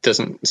 He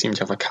doesn't seem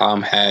to have a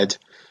calm head.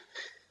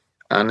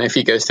 And if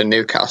he goes to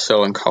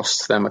Newcastle and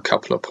costs them a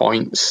couple of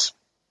points,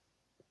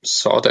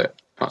 sod it.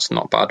 That's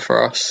not bad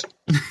for us.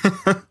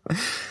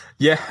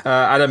 Yeah,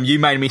 Adam, you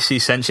made me see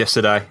sense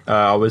yesterday.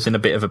 I was in a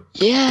bit of a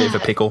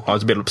pickle. I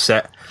was a bit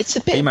upset.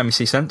 You made me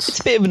see sense. It's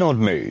a bit of an odd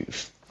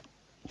move.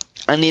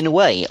 And in a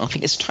way, I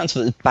think it's a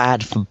transfer that's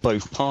bad for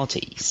both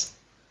parties,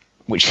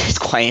 which is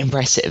quite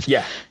impressive.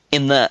 Yeah.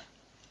 In that,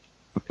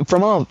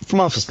 from our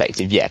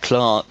perspective,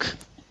 Clark,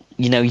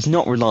 he's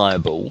not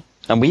reliable.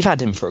 And we've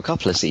had him for a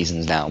couple of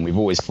seasons now, and we've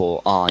always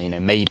thought,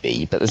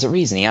 maybe. But there's a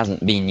reason he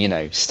hasn't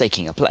been,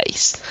 staking a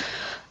place,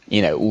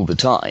 all the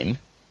time.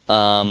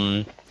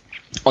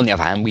 On the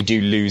other hand, we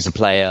do lose a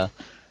player,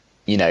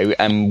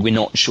 and we're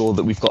not sure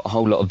that we've got a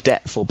whole lot of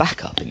depth or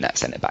backup in that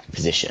centre-back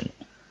position.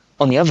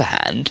 On the other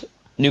hand,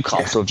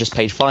 Newcastle have just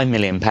paid £5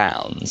 million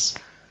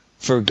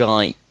for a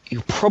guy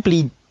who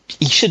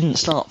he shouldn't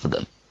start for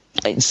them.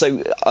 So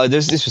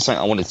this was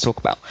something I wanted to talk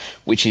about,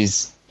 which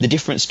is the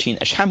difference between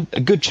a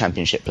good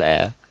championship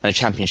player and a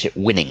championship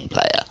winning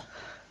player.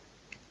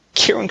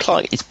 Kieran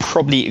Clark is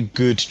probably a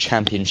good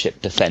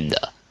championship defender.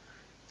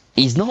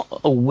 He's not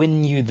a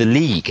win you the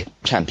league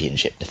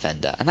championship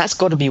defender, and that's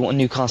got to be what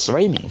Newcastle are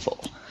aiming for.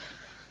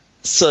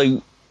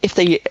 So if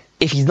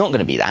he's not going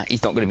to be that,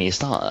 he's not going to be a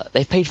starter.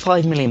 They've paid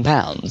 £5 million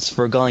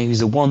for a guy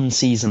who's a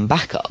one-season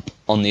backup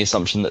on the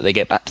assumption that they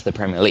get back to the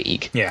Premier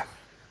League. Yeah.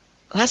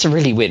 That's a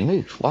really weird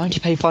move. Why don't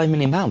you pay £5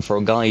 million for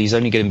a guy who's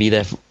only going to be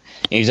there,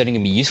 who's only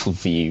going to be useful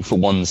for you for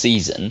one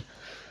season,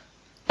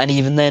 and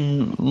even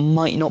then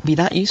might not be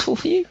that useful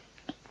for you?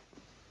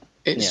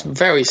 It's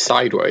very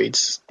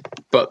sideways,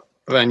 but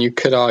then you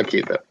could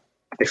argue that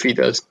if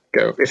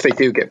they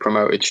do get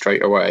promoted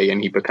straight away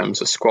and he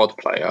becomes a squad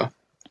player,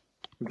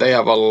 they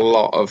have a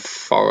lot of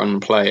foreign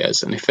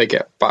players, and if they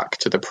get back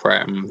to the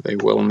Prem, they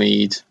will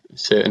need a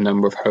certain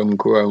number of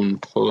homegrown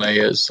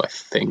players, I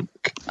think.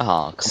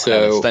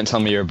 So don't tell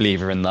me you're a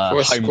believer in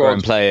the homegrown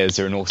players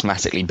who are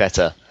automatically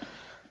better.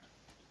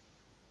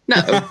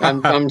 No,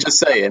 I'm just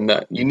saying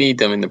that you need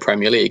them in the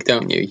Premier League,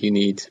 don't you? You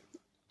need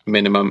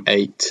minimum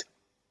 8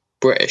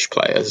 British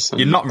players.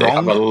 You're not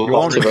wrong. You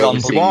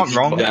aren't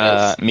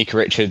wrong. Mika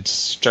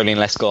Richards, Jolene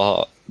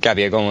Lescott,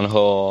 Gabby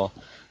Agonho.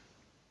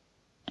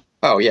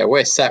 Oh yeah,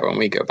 we're set when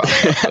we go back.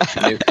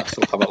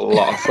 Newcastle have a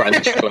lot of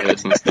French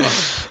players and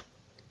stuff.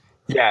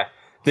 Yeah,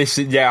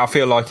 I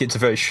feel like it's a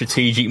very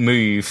strategic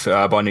move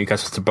by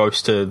Newcastle to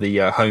bolster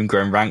the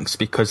homegrown ranks,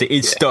 because it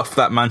is stuff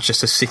that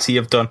Manchester City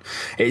have done.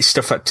 It's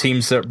stuff that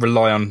teams that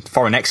rely on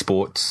foreign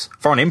imports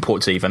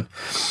even.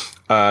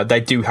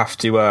 They do have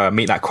to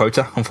meet that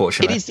quota,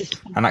 unfortunately.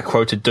 And that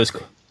quota does...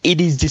 It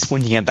is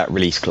disappointing to have that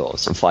release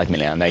clause of $5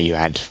 million. I know you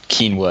had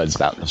keen words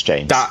about this,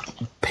 James. That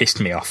pissed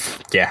me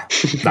off. Yeah,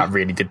 that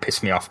really did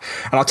piss me off.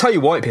 And I'll tell you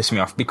why it pissed me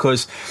off,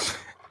 because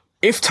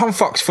if Tom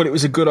Fox thought it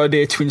was a good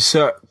idea to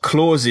insert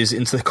clauses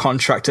into the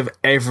contract of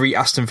every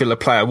Aston Villa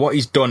player, what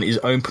he's done is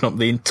open up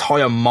the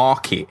entire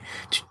market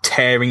to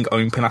tearing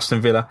open Aston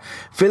Villa.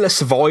 Villa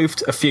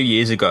survived a few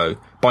years ago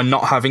by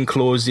not having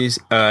clauses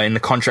in the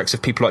contracts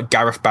of people like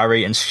Gareth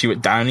Barry and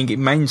Stuart Downing. It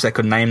means they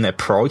could name their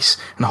price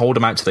and hold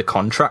them out to the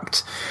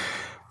contract.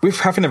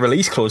 With having a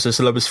release clause as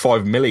low as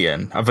 $5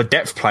 million of a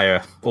depth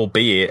player,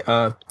 albeit,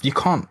 you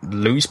can't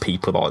lose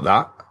people like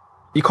that.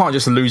 You can't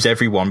just lose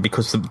everyone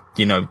because,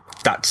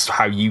 that's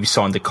how you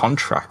signed the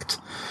contract.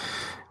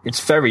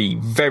 It's very,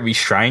 very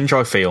strange,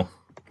 I feel.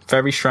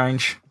 Very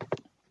strange.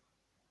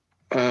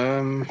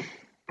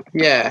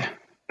 Yeah.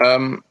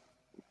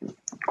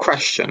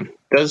 Question.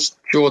 Does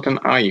Jordan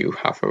Ayew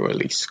have a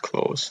release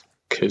clause?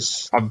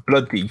 Because I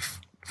bloody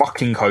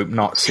fucking hope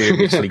not,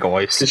 seriously,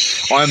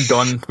 guys. I am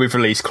done with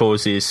release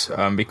clauses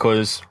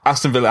because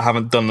Aston Villa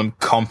haven't done them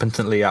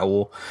competently at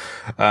all.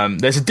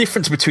 There's a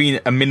difference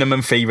between a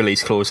minimum fee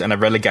release clause and a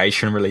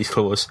relegation release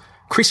clause.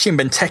 Christian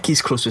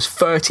Benteke's clause was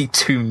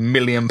 £32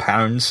 million.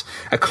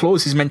 A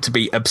clause is meant to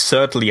be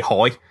absurdly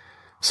high,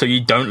 so you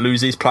don't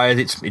lose these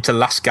players. It's a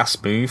last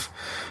gasp move.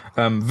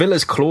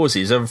 Villa's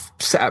clauses are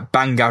set at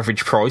bang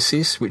average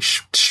prices,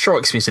 which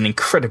strikes me as an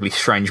incredibly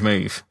strange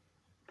move.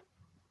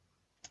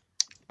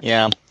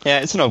 Yeah,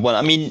 it's an odd one.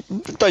 I mean,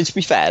 though, to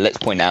be fair, let's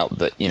point out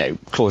that,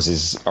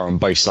 clauses are on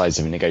both sides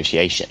of a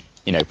negotiation.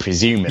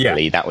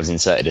 Presumably that was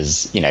inserted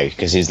as,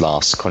 because his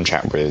last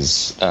contract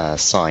was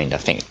signed, I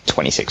think,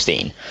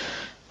 2016,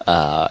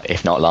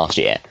 if not last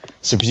year.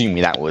 So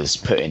presumably that was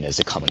put in as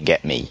a come and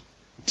get me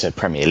to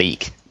Premier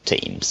League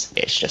teams.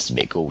 It's just a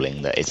bit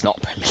galling that it's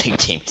not Premier League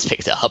teams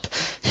picked it up.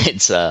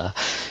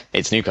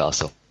 It's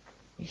Newcastle.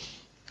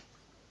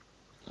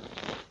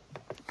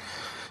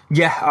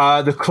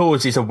 Yeah, the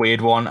clause is a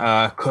weird one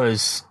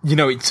because,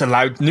 it's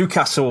allowed.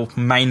 Newcastle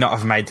may not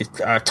have made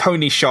it.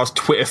 Tony Shaw's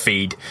Twitter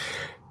feed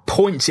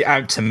points it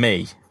out to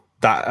me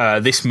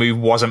that this move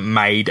wasn't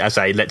made as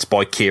a let's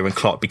buy Kieran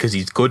Clark because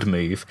he's good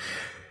move.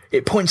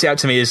 It points it out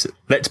to me as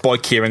let's buy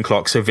Kieran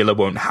Clark so Villa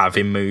won't have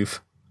him move,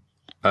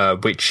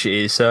 which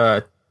is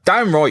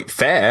downright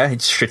fair.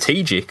 It's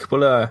strategic.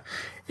 Well,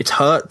 it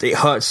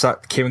hurts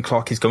that Kieran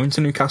Clark is going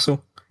to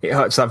Newcastle. It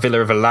hurts that Villa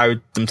have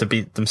allowed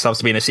themselves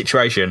to be in a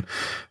situation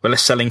where they're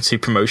selling to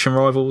promotion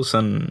rivals,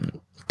 and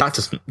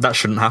that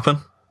shouldn't happen.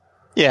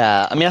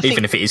 Yeah, I mean,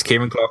 even if it is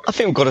Kieran Clark, I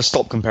think we've got to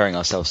stop comparing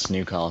ourselves to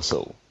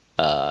Newcastle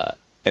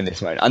in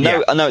this moment. I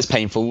know it's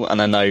painful,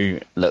 and I know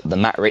the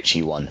Matt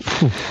Ritchie one.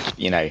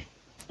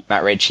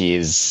 Matt Ritchie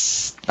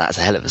that's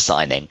a hell of a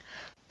signing.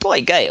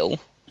 Dwight Gale,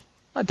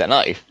 I don't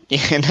know.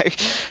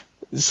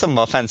 Some of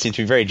our fans seem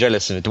to be very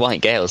jealous of a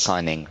Dwight Gale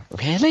signing.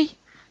 Really?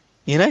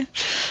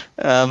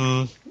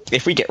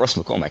 If we get Ross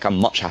McCormack, I'm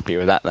much happier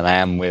with that than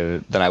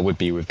I would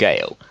be with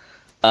Gale.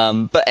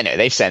 But anyway,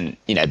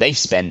 they've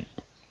spent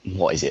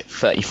what is it,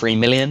 33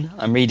 million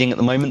I'm reading at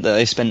the moment that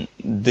they've spent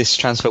this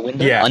transfer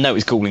window. Yeah. I know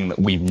it's galling that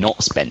we've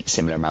not spent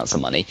similar amounts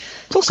of money.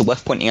 It's also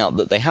worth pointing out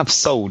that they have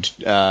sold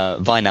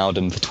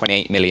Wijnaldum for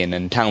 28 million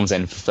and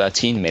Townsend for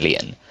 13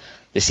 million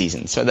this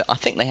season. So that I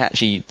think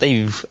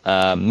they've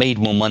made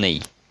more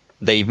money.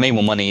 They've made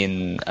more money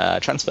in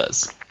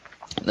transfers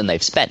than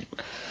they've spent.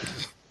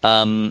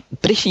 But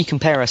if you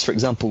compare us, for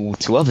example,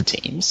 to other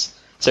teams,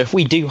 so if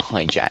we do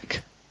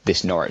hijack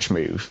this Norwich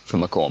move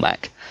from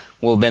McCormack,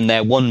 well, then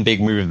their one big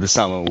move of the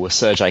summer was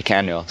Sergei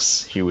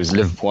Canos, who was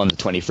Liverpool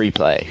under-23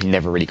 player, who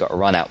never really got a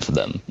run out for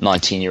them,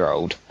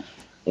 19-year-old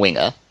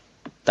winger.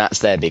 That's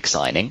their big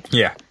signing.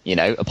 Yeah. You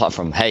know, apart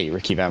from, hey,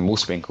 Ricky Van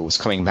Wolfswinkel's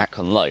coming back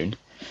on loan.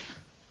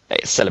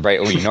 Celebrate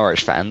all you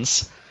Norwich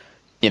fans.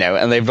 You know,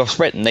 and they've lost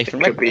Nathan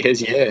Redmond. Could be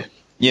his year.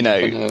 You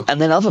know,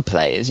 and then other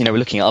players, you know, we're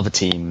looking at other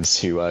teams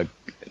who are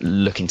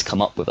looking to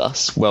come up with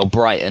us. Well,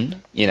 Brighton,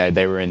 you know,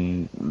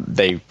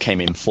 they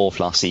came in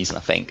fourth last season, I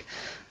think.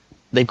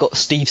 They've got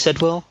Steve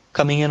Sedwell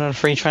coming in on a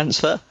free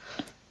transfer.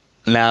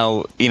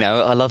 Now, you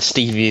know, I love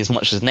Stevie as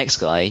much as the next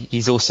guy.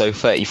 He's also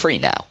 33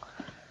 now.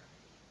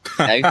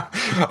 You know?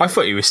 I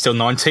thought he was still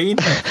 19.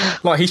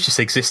 Like, he's just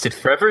existed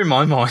forever in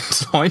my mind.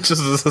 Like,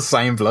 just as the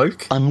same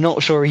bloke. I'm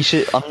not sure he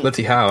should...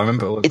 Bloody hell, I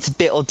remember. It's a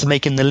bit odd to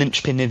make him the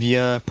linchpin of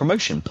your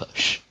promotion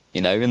push,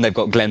 you know, and they've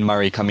got Glenn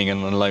Murray coming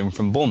in on loan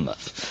from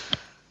Bournemouth.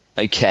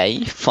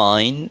 Okay,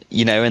 fine,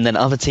 you know, and then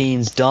other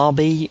teams,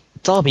 Derby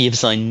have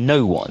signed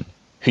no one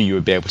who you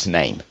would be able to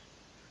name.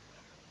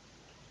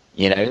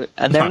 You know,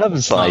 and they're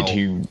another side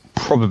who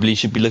probably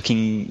should be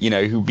looking, you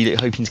know, who'll be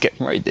hoping to get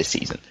promoted this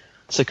season.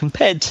 So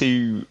compared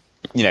to,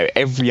 you know,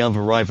 every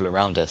other rival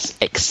around us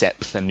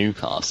except for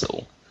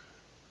Newcastle,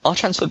 our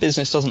transfer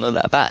business doesn't look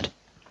that bad.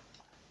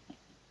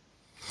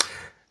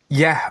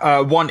 Yeah,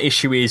 one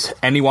issue is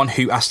anyone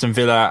who Aston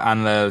Villa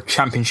and the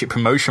Championship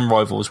promotion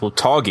rivals will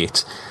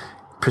target,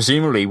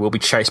 presumably will be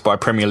chased by a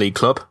Premier League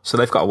club, so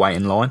they've got to wait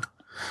in line.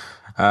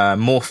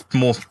 More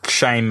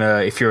shame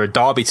if you're a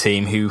Derby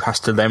team who has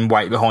to then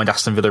wait behind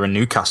Aston Villa and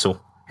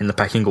Newcastle in the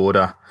pecking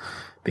order,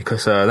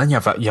 because then you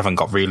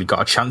haven't really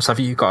got a chance, have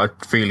you? You've got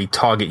to really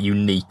target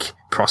unique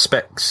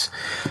prospects.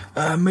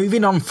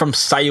 Moving on from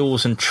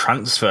sales and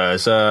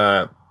transfers,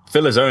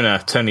 Villa's owner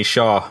Tony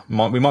Shaw,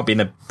 we might be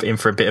in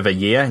for a bit of a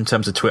year in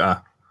terms of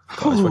Twitter.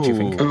 Guys, what do you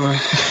think?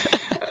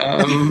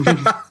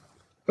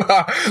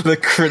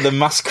 The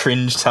mass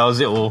cringe tells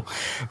it all.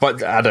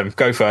 But Adam,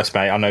 go first,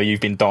 mate. I know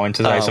you've been dying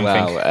to say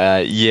something.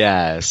 Well,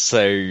 yeah.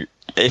 So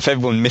if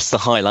everyone missed the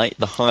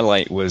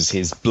highlight was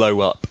his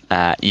blow up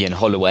at Ian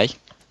Holloway.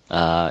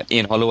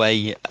 Ian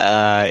Holloway,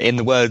 in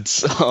the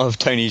words of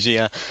Tony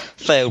Gia,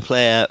 failed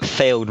player,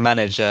 failed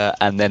manager,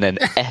 and then an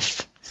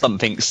F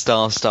something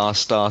star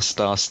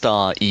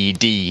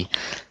ED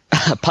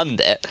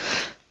pundit,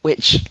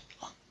 which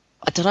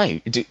I don't know.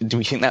 Do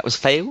we think that was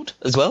failed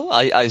as well?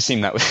 I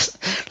assume that was.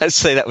 Let's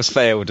say that was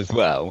failed as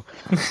well.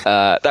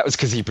 That was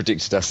because he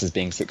predicted us as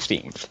being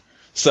 16th.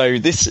 So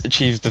this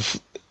achieved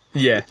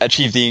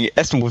the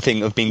estimable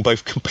thing of being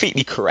both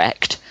completely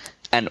correct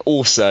and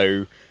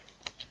also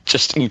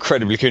just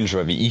incredibly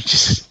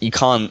cringeworthy.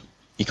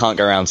 You can't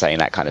go around saying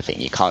that kind of thing.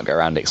 You can't go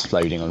around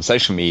exploding on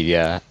social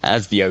media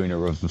as the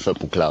owner of the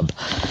football club.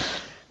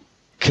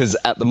 Because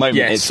at the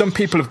moment, some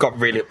people have got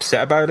really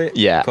upset about it.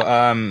 Yeah, but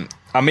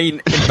I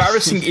mean,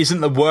 embarrassing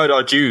isn't the word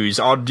I'd use.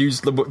 I'd use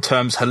the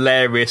terms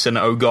hilarious and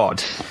oh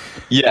god.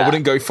 Yeah, I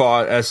wouldn't go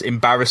far as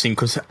embarrassing,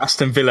 because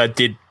Aston Villa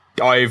did.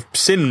 I've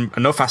seen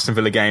enough Aston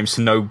Villa games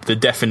to know the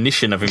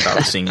definition of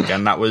embarrassing,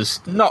 and that was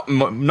not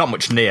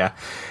much near.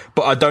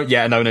 But I don't.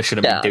 Yeah, an owner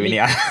shouldn't be doing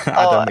it.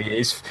 I don't think it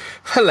is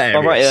hilarious.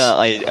 All right,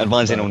 I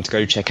advise anyone to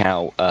go check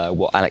out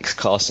what Alex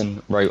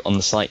Carson wrote on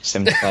the site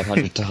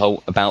 7500 to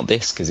Holt about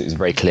this, because it was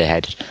very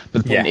clear-headed.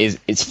 But the point is,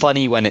 it's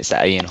funny when it's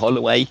at Ian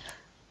Holloway.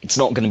 It's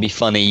not going to be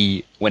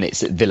funny when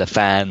it's at Villa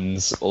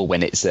fans or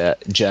when it's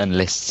at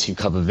journalists who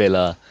cover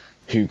Villa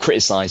who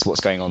criticise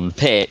what's going on the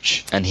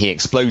pitch, and he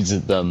explodes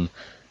at them,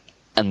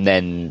 and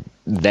then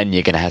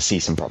you're going to see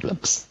some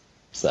problems.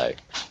 So.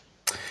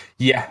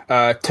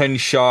 Yeah, Tony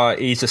Shaw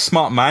is a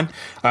smart man.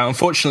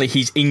 Unfortunately,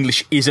 his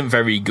English isn't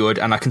very good,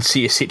 and I can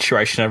see a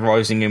situation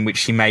arising in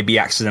which he may be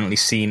accidentally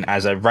seen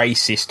as a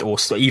racist, or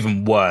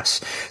even worse,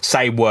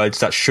 say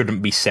words that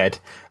shouldn't be said.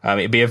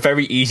 It'd be a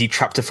very easy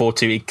trap to fall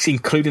into,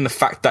 including the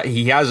fact that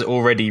he has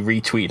already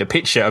retweeted a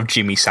picture of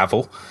Jimmy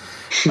Savile.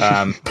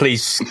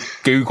 Please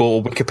Google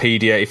or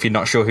Wikipedia if you're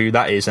not sure who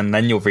that is, and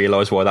then you'll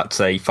realise why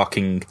that's a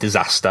fucking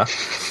disaster.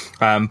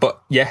 But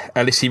yeah,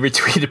 Ellis, he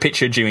retweeted a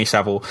picture of Jimmy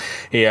Savile.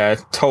 He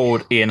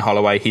told Ian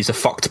Holloway he's a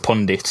fucked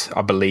pundit,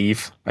 I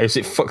believe. Is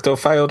it fucked or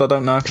failed? I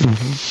don't know.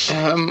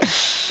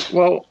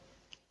 Well,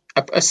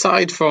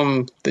 aside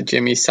from the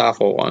Jimmy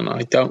Savile one,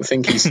 I don't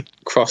think he's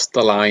crossed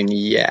the line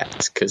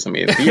yet. Because I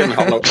mean,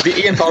 the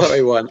Ian Holloway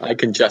one, I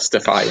can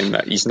justify in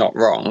that he's not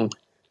wrong,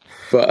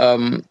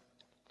 but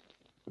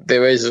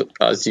there is,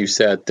 as you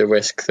said, the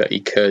risk that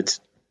he could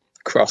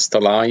cross the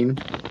line.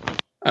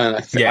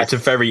 And it's a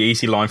very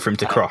easy line for him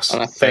to cross.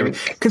 And I think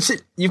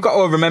you've got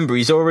to remember,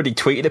 he's already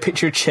tweeted a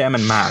picture of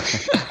Chairman Mad.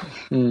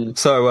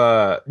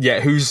 So,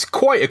 who's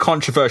quite a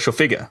controversial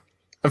figure.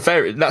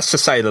 That's to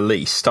say the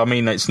least. I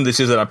mean, this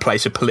isn't a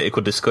place of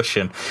political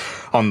discussion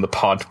on the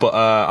pod,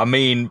 but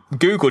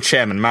Google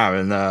Chairman Mao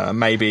and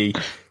maybe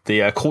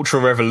the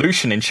Cultural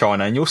Revolution in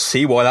China, and you'll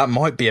see why that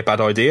might be a bad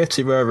idea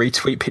to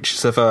retweet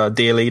pictures of a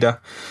dear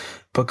leader.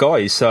 But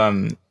guys,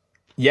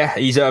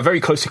 he's very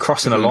close to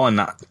crossing a line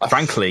that,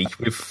 frankly,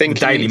 with the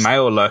Daily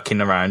Mail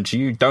lurking around,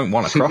 you don't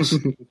want to cross.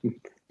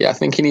 Yeah, I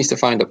think he needs to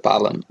find a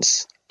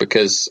balance,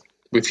 because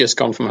we've just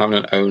gone from having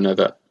an owner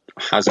that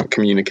hasn't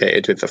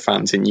communicated with the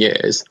fans in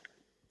years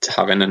to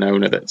having an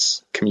owner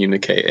that's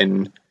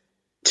communicating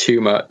too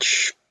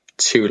much,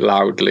 too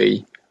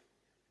loudly,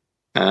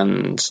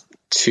 and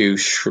too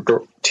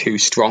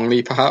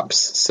strongly,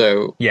 perhaps.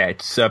 So yeah,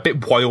 it's a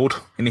bit wild.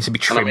 It needs to be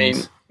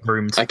trimmed,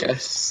 groomed. I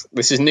guess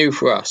this is new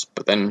for us,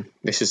 but then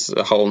this is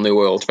a whole new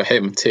world for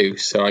him too.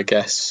 So I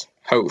guess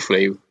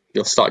hopefully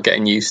you'll start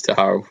getting used to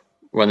how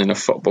running a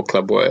football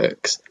club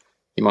works.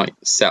 You might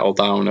settle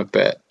down a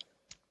bit.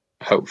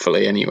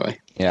 Hopefully, anyway.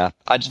 Yeah,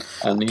 I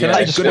just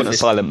want a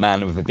silent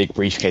man with a big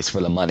briefcase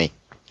full of money,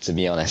 to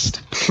be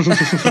honest.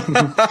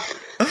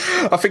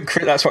 I think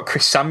that's what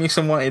Chris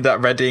Samuelson wanted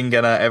at Reading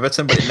and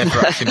Everton, but it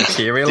never actually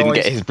materialised. Didn't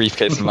get his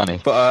briefcase of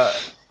money. But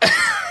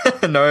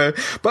no.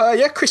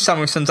 But Chris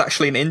Samuelson's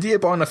actually in India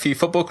buying a few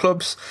football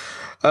clubs.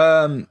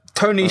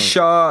 Tony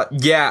Shah,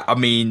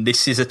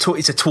 this is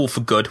it's a tool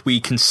for good.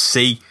 We can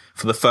see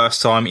for the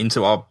first time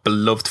into our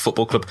beloved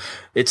football club.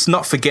 It's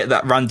not forget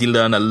that Randy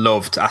Lerner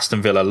loved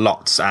Aston Villa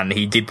lots, and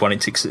he did want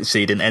it to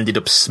succeed and ended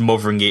up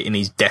smothering it in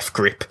his death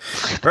grip.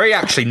 Where he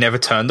actually never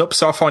turned up,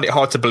 so I find it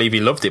hard to believe he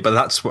loved it, but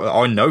that's what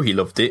I know he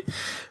loved it.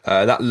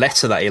 That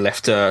letter that he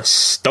left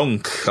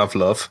stunk of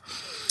love.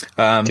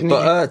 Didn't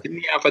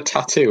he have a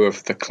tattoo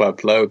of the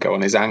club logo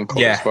on his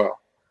ankle as well?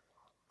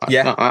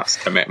 That's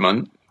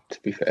commitment, to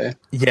be fair.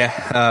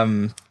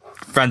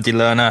 Randy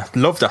Lerner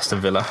loved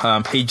Aston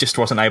Villa. He just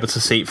wasn't able to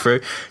see it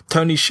through.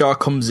 Tony Shah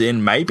comes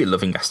in, maybe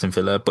loving Aston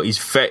Villa, but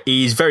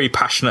he's very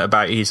passionate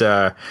about his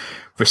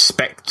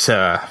respect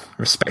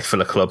for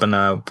the club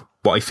and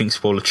what he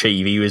thinks will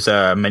achieve. He was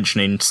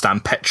mentioning Stan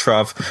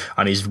Petrov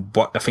and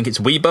I think it's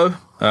Weibo,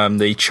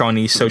 the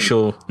Chinese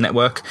social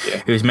network.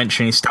 Yeah. He was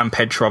mentioning Stan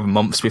Petrov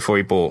months before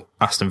he bought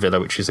Aston Villa,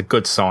 which is a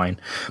good sign.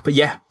 But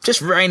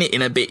just rein it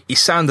in a bit. You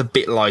sound a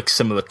bit like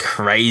some of the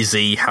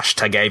crazy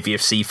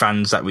 #AVFC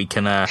fans that we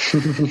can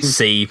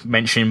see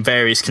mentioning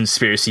various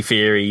conspiracy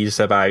theories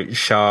about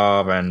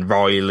Shah and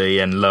Riley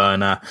and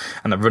Lerner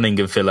and the running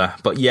of Villa.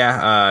 But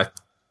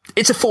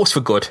it's a force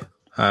for good.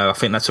 I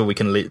think that's all we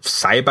can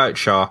say about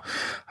Shah.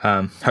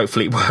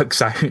 Hopefully it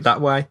works out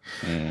that way.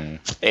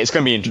 It's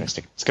going to be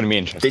interesting.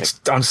 It's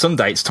on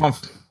Sunday. It's time.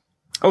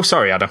 Oh,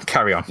 sorry, Adam.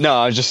 Carry on. No,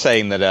 I was just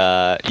saying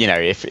that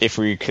if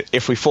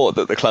we thought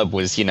that the club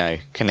was going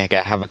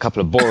to have a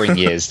couple of boring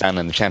years down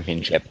in the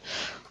Championship,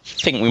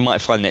 I think we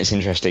might find it's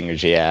interesting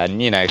this year. And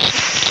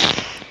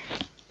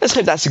let's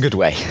hope that's a good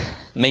way.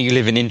 May you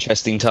live in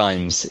interesting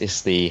times.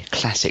 Is the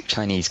classic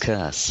Chinese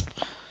curse.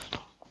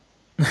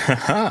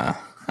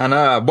 And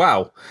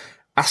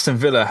Aston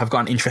Villa have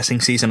got an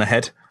interesting season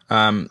ahead.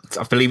 I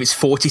believe it's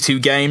 42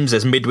 games.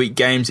 There's midweek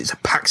games. It's a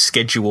packed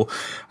schedule.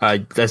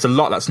 There's a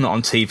lot that's not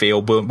on TV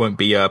or won't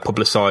be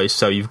publicised.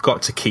 So you've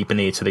got to keep an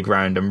ear to the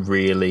ground and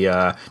really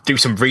do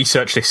some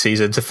research this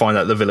season to find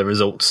out the Villa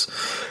results.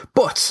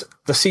 But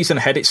the season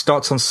ahead, it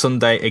starts on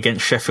Sunday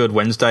against Sheffield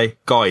Wednesday.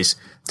 Guys,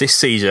 this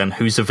season,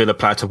 who's the Villa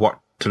player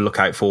to look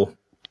out for?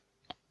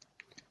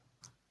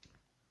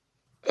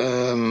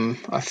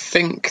 I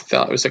think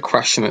that was a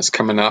question that's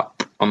coming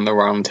up on the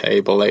round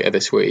table later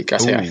this week. I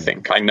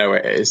think. I know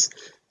it is.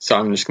 So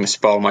I'm just going to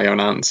spoil my own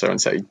answer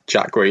and say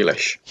Jack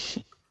Grealish.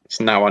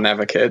 It's now or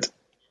never, kid.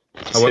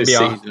 I won't be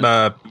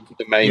the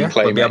main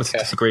playmaker. Won't be able to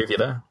disagree with you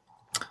there.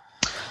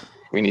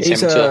 We need him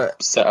to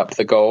set up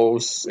the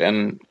goals,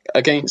 and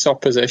against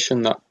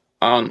opposition that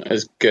aren't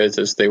as good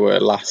as they were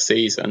last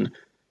season,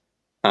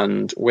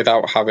 and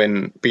without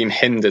having been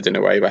hindered in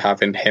a way by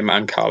having him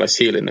and Carlos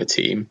Heel in the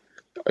team.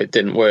 It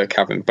didn't work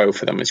having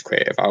both of them as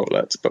creative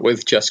outlets, but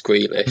with just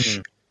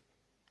Grealish,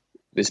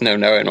 there's no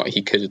knowing what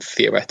he could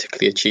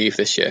theoretically achieve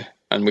this year,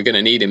 and we're going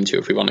to need him to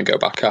if we want to go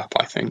back up,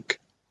 I think.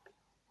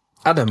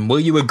 Adam, will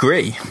you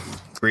agree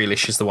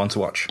Grealish is the one to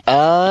watch?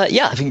 I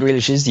think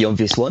Grealish is the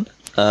obvious one.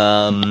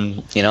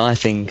 I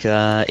think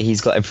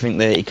he's got everything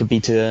that it could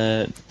be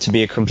to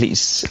be a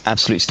complete,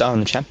 absolute star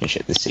in the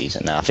Championship this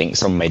season. Now, I think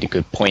someone made a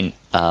good point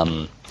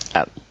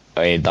that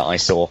I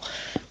saw,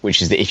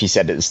 which is that if you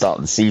said at the start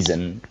of the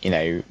season,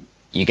 you're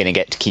going to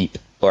get to keep,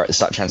 or at the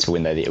start transfer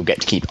window, that you'll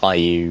get to keep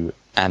Ayew,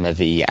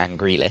 Amavi and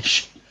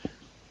Grealish,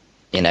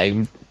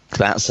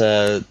 that's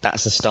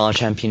a star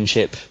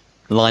Championship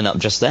lineup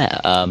just there.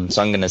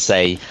 So I'm going to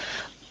say,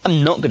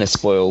 I'm not going to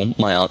spoil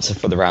my answer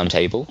for the round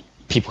table.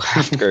 People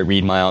have to go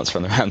read my answer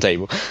on the round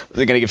table.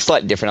 They're going to give a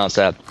slightly different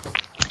answer.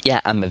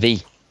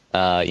 Amavi.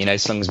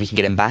 As long as we can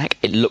get him back.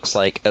 It looks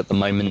like at the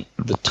moment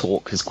the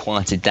talk has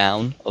quieted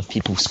down of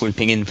people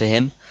swooping in for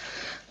him.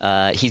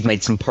 He's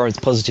made some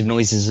positive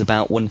noises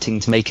about wanting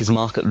to make his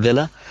mark at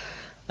Villa.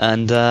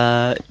 And,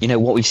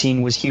 what we've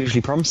seen was hugely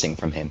promising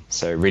from him.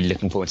 So really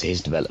looking forward to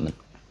his development.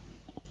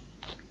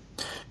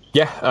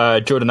 Yeah,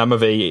 Jordan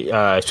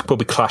Amavi will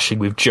be clashing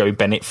with Joe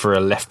Bennett for a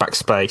left-back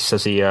space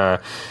as he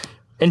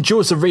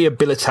endures the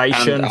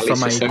rehabilitation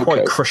from a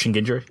quite crushing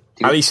injury.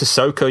 Ali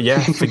Sissoko,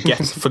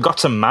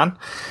 forgotten man.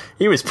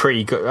 He was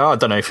pretty good. I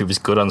don't know if he was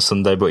good on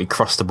Sunday, but he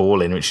crossed the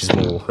ball in, which is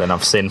more than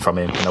I've seen from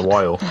him in a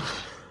while.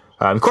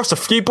 Crossed a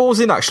few balls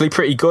in, actually,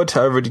 pretty good.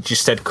 Really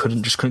just said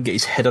couldn't get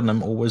his head on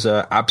them, or was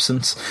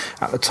absent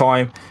at the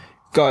time.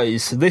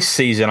 Guys, this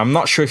season, I'm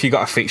not sure if you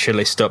got a fixture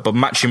list up, but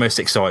match you're most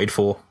excited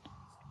for?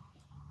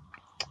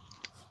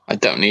 I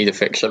don't need a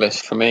fixture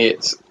list. For me,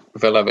 it's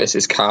Villa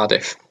versus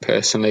Cardiff,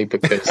 personally,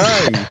 because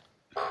I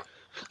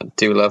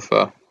do love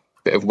a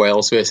bit of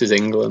Wales versus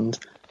England.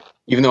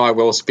 Even though I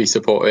will be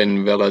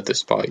supporting Villa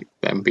despite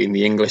them being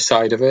the English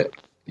side of it,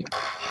 it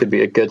could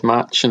be a good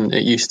match, and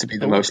it used to be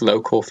the most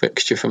local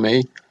fixture for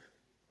me.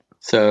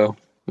 So,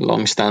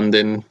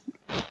 long-standing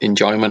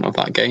enjoyment of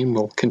that game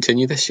will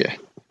continue this year.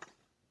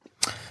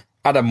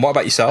 Adam, what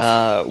about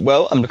yourself?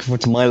 Well, I'm looking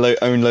forward to my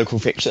own local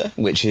fixture,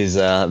 which is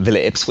Villa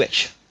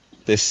Ipswich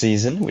this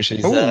season, which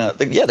is it's going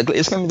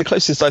to be the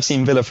closest I've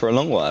seen Villa for a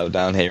long while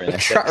down here in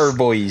Essex. Shatter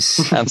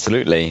boys.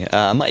 Absolutely.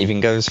 I might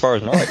even go as far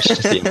as Norwich to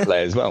see them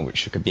play as well,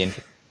 which could be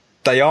interesting.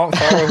 They aren't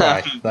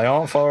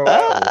far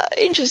away.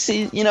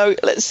 Interesting.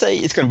 Let's say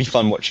it's going to be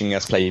fun watching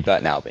us play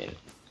Burton Albion.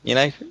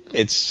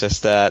 It's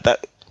just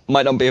that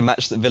might not be a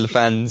match that Villa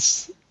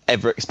fans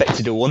ever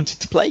expected or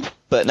wanted to play,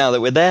 but now that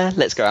we're there,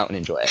 let's go out and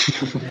enjoy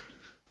it.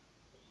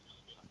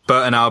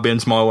 Burton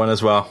Albion's my one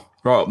as well.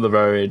 Right up the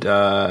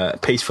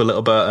road, peaceful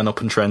little Burton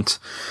up in Trent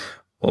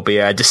will be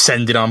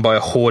descended on by a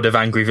horde of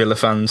angry Villa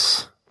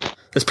fans.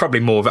 There's probably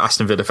more of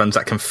Aston Villa fans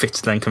that can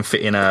fit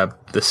in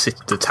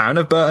the town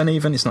of Burton.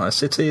 Even it's not a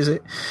city, is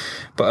it?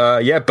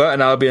 But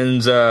Burton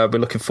Albion's. We're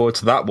looking forward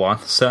to that one.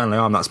 Certainly,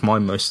 that's my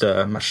most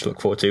match to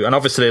look forward to. And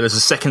obviously, there's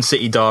a second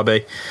City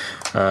derby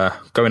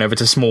going over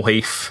to Small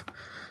Heath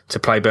to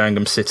play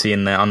Birmingham City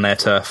on their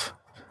turf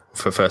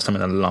for the first time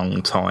in a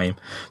long time.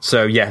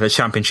 So yeah, the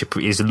Championship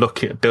is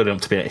building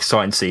up to be an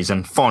exciting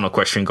season. Final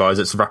question, guys.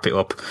 Let's wrap it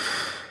up.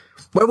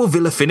 Where will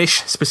Villa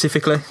finish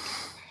specifically?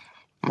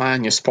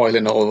 Man, you're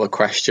spoiling all the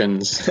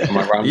questions on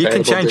my round You table,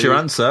 can change your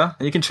answer.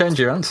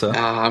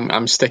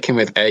 I'm sticking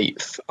with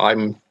 8th.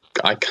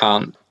 I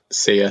can't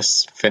see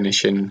us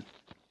finishing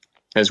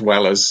as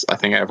well as I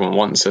think everyone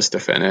wants us to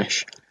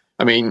finish.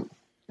 I mean,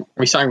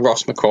 we signed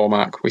Ross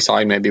McCormack. We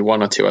signed maybe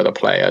one or two other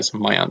players.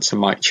 My answer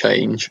might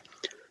change.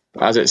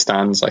 But as it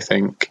stands, I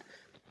think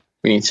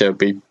we need to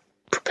be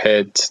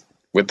prepared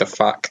with the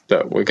fact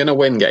that we're going to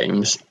win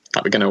games.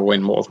 That we're going to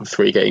win more than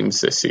 3 games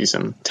this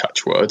season,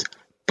 touch wood.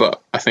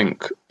 But I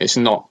think it's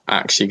not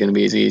actually going to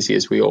be as easy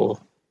as we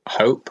all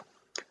hope.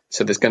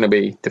 So there's going to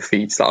be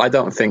defeats. I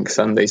don't think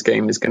Sunday's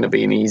game is going to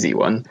be an easy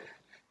one.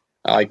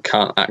 I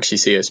can't actually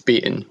see us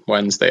beating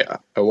Wednesday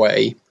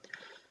away.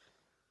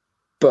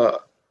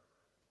 But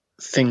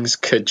things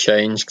could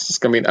change because it's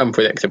going to be an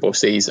unpredictable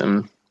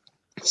season.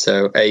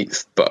 So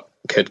 8th, but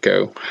could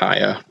go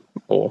higher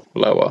or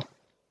lower.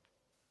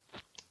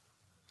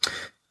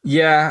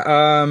 Yeah,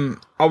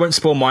 I won't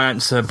spoil my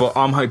answer, but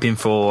I'm hoping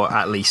for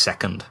at least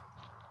 2nd.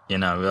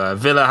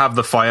 Villa have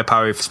the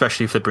firepower,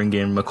 especially if they bring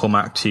in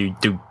McCormack to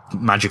do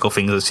magical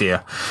things this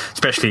year.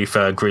 Especially if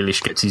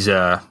Grealish gets his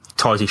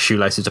ties his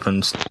shoelaces up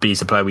and be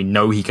the player we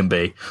know he can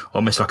be.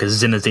 Almost like a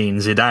Zinedine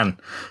Zidane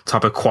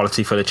type of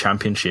quality for the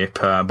Championship.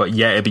 But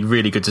yeah, it'd be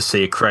really good to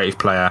see a creative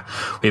player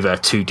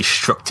with 2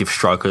 destructive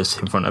strikers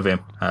in front of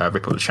him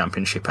rip up the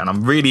Championship. And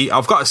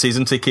I've got a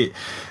season ticket.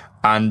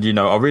 And,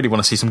 I really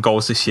want to see some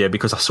goals this year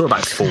because I saw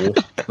about 4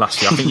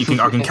 last year. I think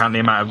I can count the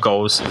amount of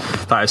goals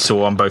that I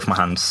saw on both my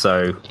hands.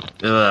 So,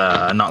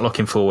 not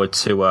looking forward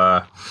to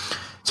a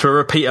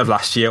repeat of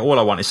last year. All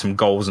I want is some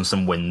goals and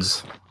some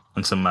wins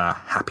and some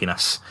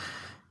happiness.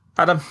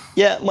 Adam?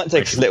 Yeah, it might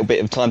take us a little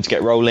bit of time to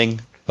get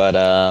rolling, but,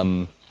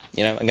 I'm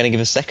going to give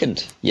a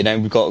 2nd.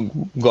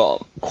 We've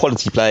got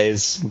quality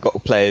players. We've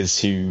got players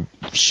who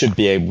should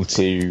be able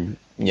to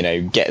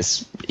get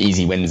us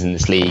easy wins in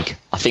this league.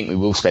 I think we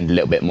will spend a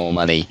little bit more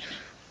money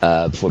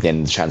before the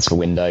end of the transfer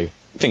window.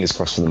 Fingers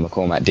crossed for the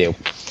McCormack deal.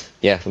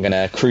 Yeah, we're going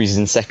to cruise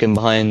in 2nd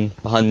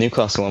behind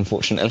Newcastle,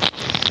 unfortunately.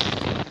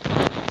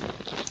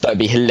 That would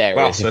be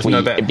hilarious if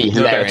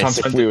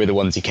we were the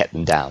ones who kept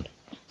them down.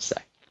 So,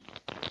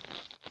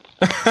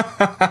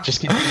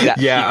 just give me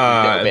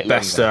that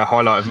best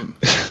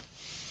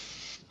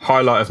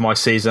highlight of my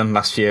season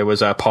last year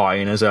was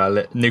partying as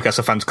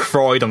Newcastle fans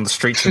cried on the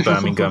streets of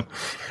Birmingham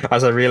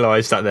as I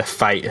realised that their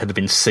fate had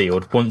been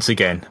sealed once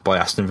again by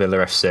Aston Villa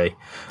FC.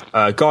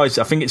 Guys,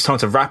 I think it's time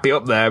to wrap it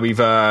up there. We've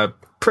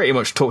pretty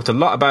much talked a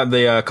lot about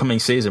the coming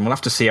season. We'll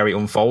have to see how it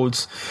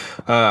unfolds.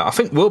 I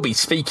think we'll be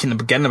speaking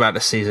again about the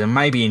season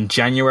maybe in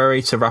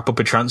January to wrap up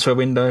a transfer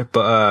window.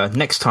 But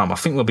next time, I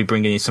think we'll be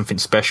bringing you something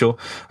special.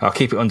 I'll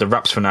keep it under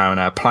wraps for now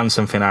and plan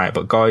something out.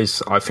 But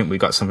guys, I think we've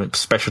got something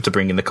special to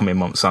bring in the coming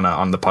months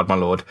on the pod, my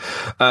lord.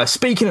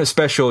 Speaking of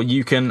special,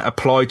 you can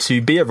apply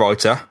to be a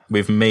writer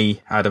with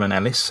me, Adam and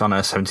Ellis on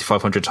a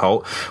 7500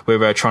 Holt.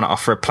 We're trying to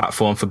offer a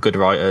platform for good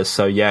writers.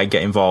 So yeah,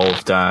 get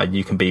involved.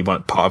 You can be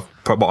part of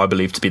what I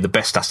believe to be the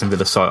best Aston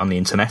Villa site on the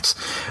internet.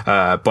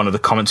 One of the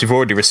comments we've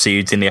already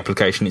received in the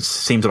application, it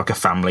seems like a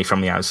family from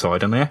the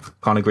outside, and yeah,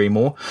 can't agree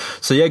more.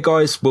 So yeah,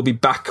 guys, we'll be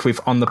back with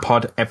On The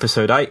Pod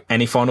episode 8.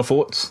 Any final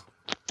thoughts?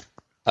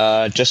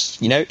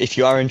 Just, if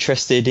you are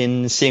interested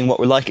in seeing what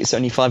we're like, it's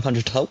only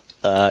 500 to help.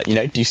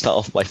 Do start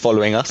off by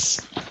following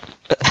us.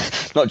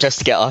 Not just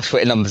to get our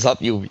Twitter numbers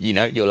up, you'll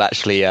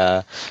actually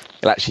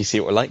see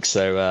what we're like.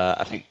 So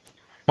I think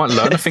might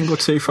learn a thing or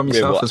two from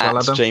yourself as well,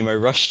 Adam. At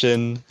JMO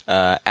Rushton,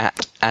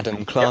 at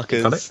Adam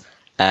Clarkers,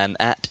 and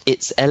at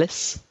It's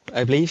Ellis,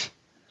 I believe.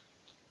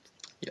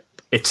 Yep.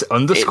 It's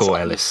 _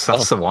 Ellis.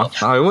 That's the one.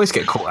 I always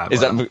get caught out.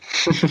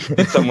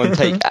 Did someone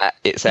take at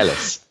It's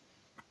Ellis?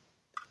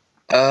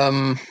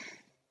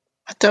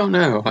 I don't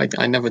know.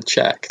 I never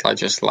checked. I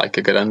just like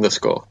a good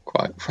underscore,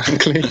 quite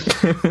frankly.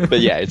 But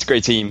yeah, it's a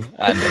great team,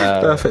 and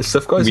perfect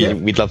stuff, guys.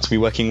 We'd love to be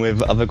working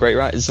with other great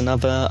writers and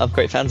other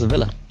great fans of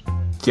Villa.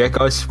 Yeah,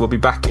 guys, we'll be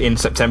back in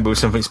September with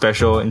something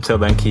special. Until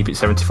then, keep it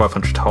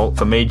 7500 Holt.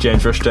 For me,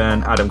 James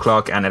Rushton, Adam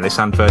Clark, and Ellis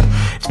Sandford,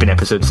 it's been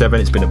episode 7.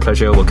 It's been a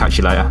pleasure. We'll catch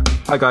you later.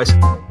 Bye,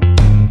 guys.